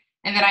story,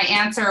 and then I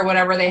answer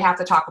whatever they have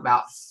to talk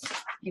about.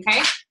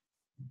 Okay?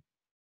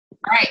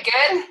 All right,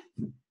 good?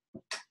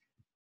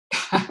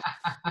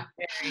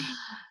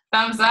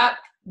 Thumbs up.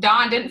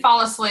 Dawn didn't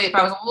fall asleep.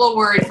 I was a little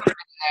worried for a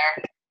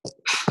minute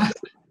there.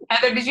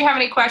 Heather, did you have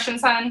any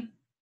questions, hon?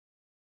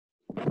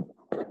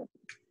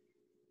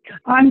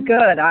 I'm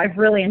good. I've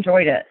really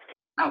enjoyed it.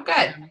 Oh,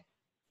 good.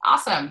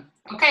 Awesome.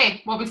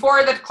 Okay. Well,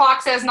 before the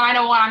clock says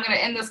 9:01, I'm going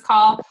to end this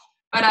call.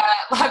 But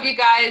love you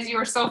guys. You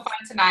were so fun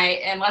tonight.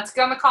 And let's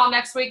get on the call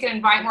next week and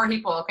invite more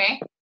people, okay?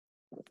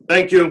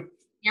 Thank you.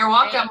 You're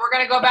welcome. We're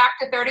going to go back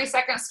to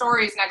 30-second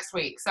stories next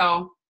week.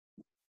 So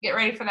get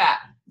ready for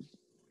that.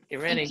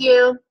 Get ready. Thank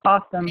you.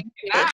 Awesome. Bye.